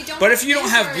understand that. But if you don't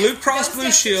have Blue Cross Blue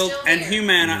Shield and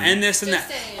Humana and this and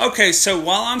that, okay. So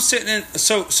while I'm sitting in,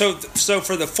 so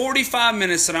for the 45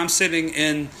 minutes that I'm sitting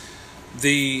in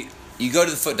the, you go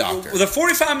to the foot doctor. The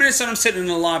 45 minutes that I'm sitting in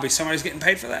the lobby, somebody's getting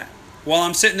paid for that. While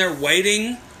I'm sitting there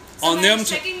waiting on them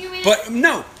to. But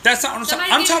no, that's not what I'm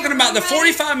talking. I'm talking about the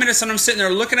 45 minutes that I'm sitting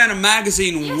there looking at a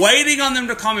magazine, waiting on them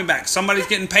to call me back. Somebody's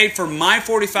getting paid for my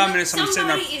 45 minutes. I'm sitting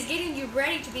there. Somebody is getting you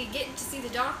ready to getting to see the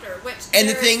doctor. And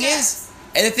the thing is,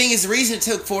 the reason it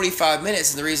took 45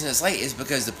 minutes and the reason it's late is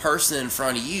because the person in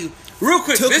front of you. Real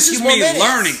quick, this is me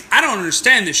learning. I don't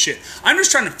understand this shit. I'm just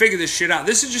trying to figure this shit out.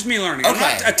 This is just me learning. I'm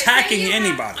not attacking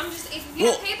anybody. If you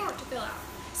have paperwork to fill out,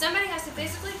 somebody has to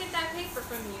physically get that paper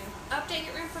from you, update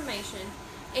your information.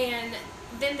 And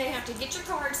then they have to get your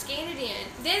card, scan it in.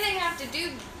 Then they have to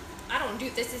do. I don't do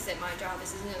this. Isn't my job.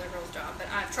 This is another girl's job. But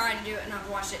I've tried to do it and I've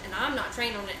watched it, and I'm not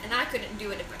trained on it, and I couldn't do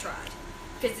it if I tried.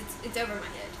 because it's over my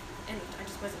head, and I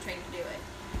just wasn't trained to do it.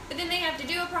 But then they have to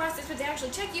do a process where they actually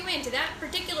check you into that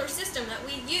particular system that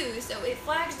we use, so it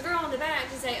flags the girl in the back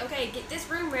to say, okay, get this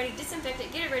room ready, disinfect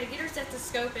it, get it ready, get her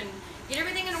stethoscope, and get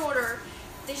everything in order.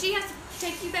 Then she has to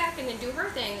take you back and then do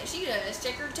her thing that she does,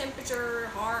 check her temperature,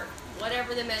 heart,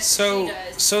 whatever the mess she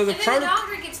does. So the and then the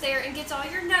doctor gets there and gets all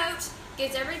your notes,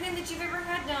 gets everything that you've ever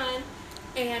had done,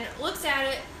 and looks at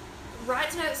it,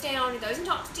 writes notes down, goes and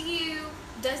talks to you,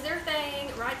 does their thing,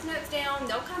 writes notes down,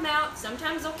 they'll come out,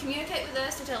 sometimes they'll communicate with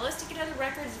us to tell us to get other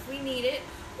records if we need it,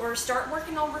 or start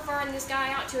working on referring this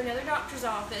guy out to another doctor's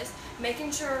office,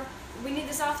 making sure we need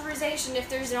this authorization if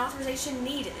there's an authorization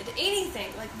needed,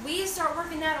 anything. Like, we start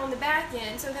working that on the back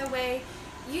end, so that way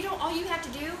all you have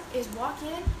to do is walk in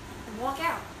and walk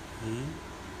out.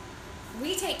 Mm-hmm.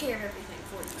 We take care of everything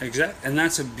for you. Exactly, and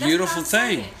that's a beautiful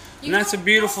thing. And that's a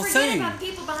beautiful thing. About the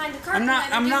people behind the curtain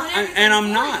I'm not. What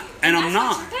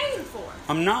you're paying for.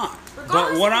 I'm not. Regardless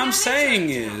But what if you I'm got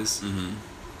saying insurance is,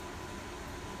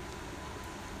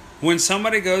 when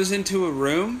somebody goes into a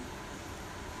room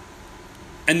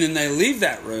and then they leave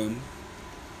that room,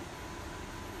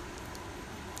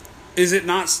 is it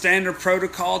not standard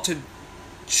protocol to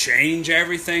change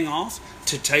everything off?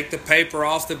 To take the paper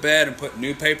off the bed and put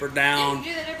new paper down? Yeah, you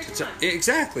do that every time.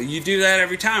 Exactly. You do that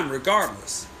every time,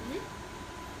 regardless.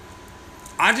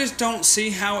 I just don't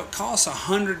see how it costs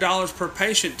 $100 per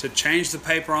patient to change the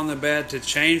paper on the bed, to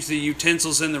change the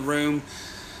utensils in the room.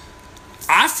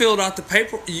 I filled out the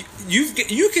paper.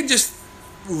 You can just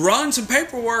run some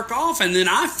paperwork off, and then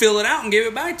I fill it out and give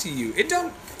it back to you. It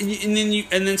don't, and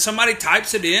then somebody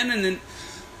types it in, and then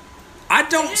I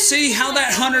don't see how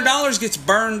that $100 gets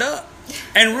burned up.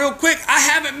 And real quick, I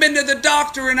haven't been to the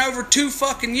doctor in over 2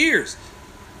 fucking years.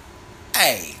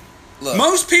 Hey. Look,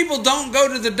 most people don't go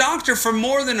to the doctor for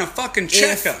more than a fucking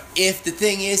checkup. If the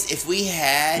thing is, if we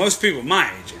had... Most people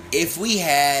my age. If we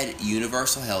had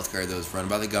universal health care that was run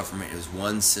by the government, it was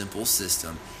one simple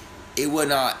system,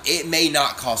 it may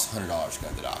not cost $100 to go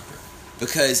to the doctor.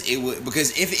 Because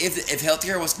if health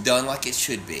care was done like it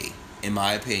should be, in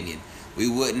my opinion, we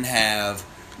wouldn't have...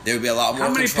 There would be a lot more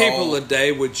control. How many people a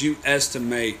day would you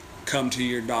estimate come to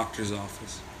your doctor's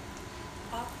office?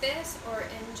 Office or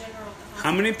in general?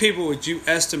 How many people would you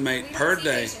estimate per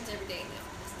day? Patients every day in the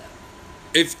office,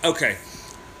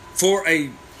 though.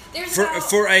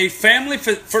 For a family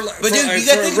for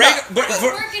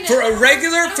a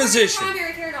regular physician,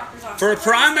 for a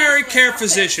primary care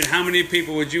physician, how many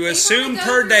people would you assume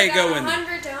per day go in there?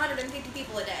 100 to 150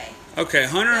 people a day. Okay,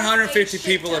 100 150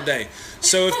 people a day.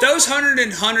 So if those 100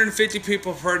 and 150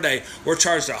 people per day were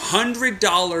charged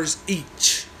 $100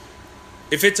 each.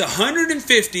 If it's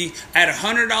 150 at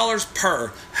 $100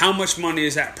 per, how much money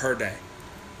is that per day?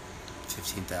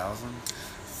 $15,000.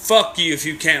 Fuck you if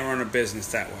you can't run a business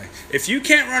that way. If you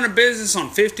can't run a business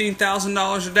on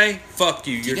 $15,000 a day, fuck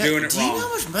you. You're doing it wrong. Do you know how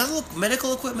much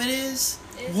medical equipment is?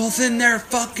 Well, then they're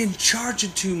fucking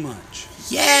charging too much.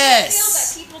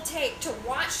 Yes. The pill that people take to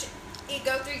watch it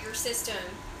go through your system.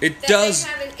 It does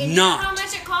not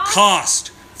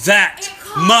cost that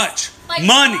much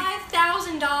money.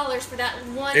 $5,000 for that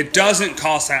one. It doesn't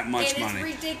cost that much money.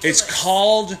 It's ridiculous. It's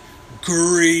called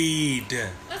greed.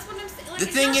 That's what I'm saying. Like, the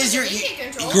thing is, you're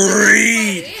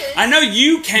greed. I know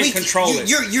you can't control it.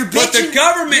 You're bitching, but the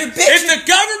government, if the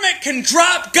government can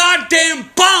drop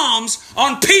goddamn bombs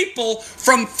on people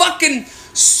from fucking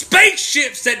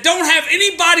spaceships that don't have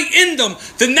anybody in them,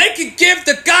 then they could give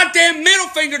the goddamn middle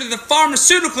finger to the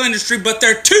pharmaceutical industry, but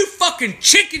they're too fucking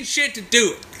chicken shit to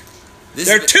do it.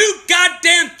 They're too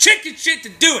goddamn chicken shit to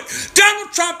do it.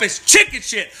 Donald Trump is chicken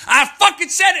shit. I fucking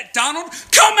said it, Donald.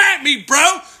 Come at me,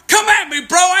 bro. Come at me,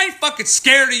 bro. I ain't fucking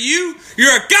scared of you.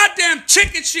 You're a goddamn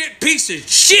chicken shit piece of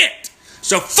shit.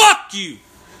 So fuck you.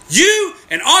 You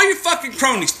and all your fucking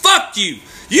cronies. Fuck you.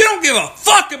 You don't give a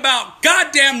fuck about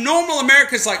goddamn normal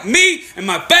Americans like me and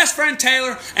my best friend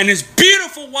Taylor and his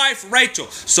beautiful wife Rachel.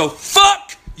 So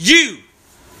fuck you.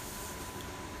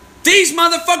 These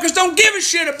motherfuckers don't give a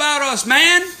shit about us,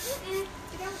 man.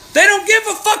 They don't give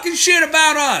a fucking shit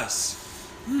about us.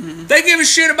 They give a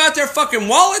shit about their fucking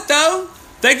wallet, though.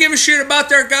 They give a shit about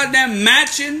their goddamn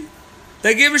matching.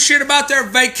 They give a shit about their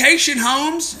vacation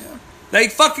homes. Yeah. They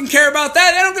fucking care about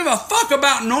that. They don't give a fuck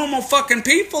about normal fucking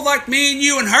people like me and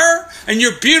you and her and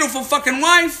your beautiful fucking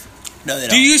wife. No, they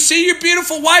don't. Do you see your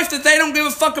beautiful wife that they don't give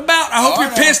a fuck about? I hope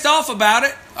you're pissed off about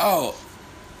it. Oh.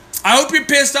 I hope you're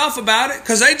pissed off about it,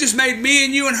 because they just made me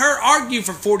and you and her argue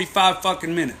for 45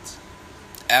 fucking minutes.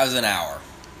 That was an hour.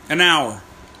 An hour.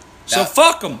 So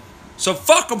fuck them. So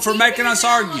fuck them for making us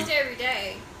argue. Almost every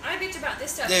day. I bitch about this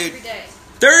stuff every day.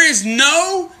 There is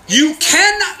no, you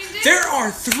cannot, there are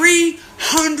 300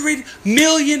 400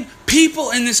 million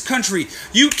people in this country.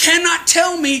 You cannot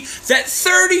tell me that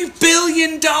 $30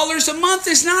 billion a month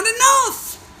is not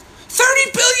enough.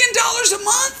 $30 billion a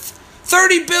month?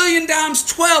 30 billion times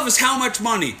 12 is how much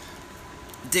money?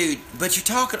 Dude, but you're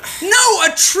talking... No,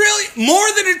 $1 trillion, more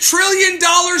than $1 trillion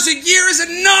a year is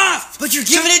enough. But you're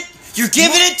giving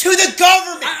it to the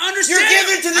government. I understand. You're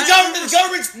giving it to the government. The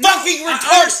government's fucking retarded.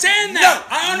 I understand that.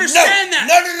 I understand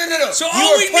that. No. So you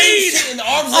all we putting need... shit in the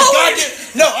arms of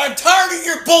goddamn... No, I'm tired of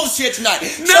your bullshit tonight.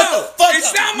 No,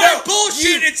 it's not my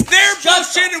bullshit. It's their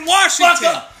bullshit in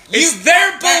Washington. It's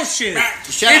their bullshit.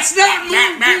 It's not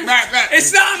my bullshit.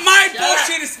 It's not my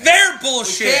bullshit. It's their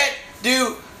bullshit. We can't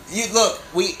do...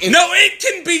 No, it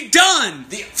can be done.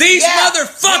 These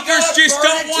motherfuckers just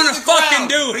don't want to fucking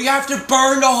do it. We have to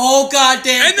burn the whole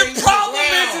goddamn and thing the problem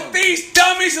is that these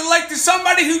dummies elected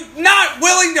somebody who's not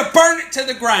willing to burn it to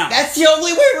the ground. That's the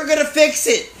only way we're gonna fix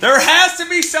it. There has to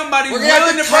be somebody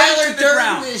willing to burn it to the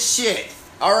ground. This shit.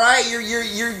 All right,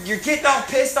 you're getting all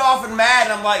pissed off and mad.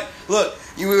 And I'm like, look,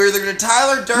 you were either gonna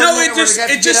Tyler Durden or we're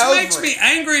gonna it just makes me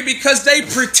angry because they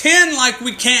pretend like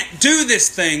we can't do this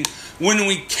thing. When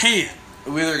we can.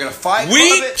 We're either going to fight club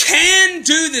it. We can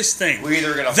do this thing. We're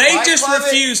either going to They just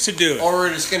refuse to do it. Or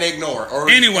we're just going to ignore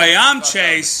it. Anyway, I'm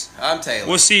Chase. I'm Taylor.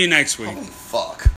 We'll see you next week. Holy fuck.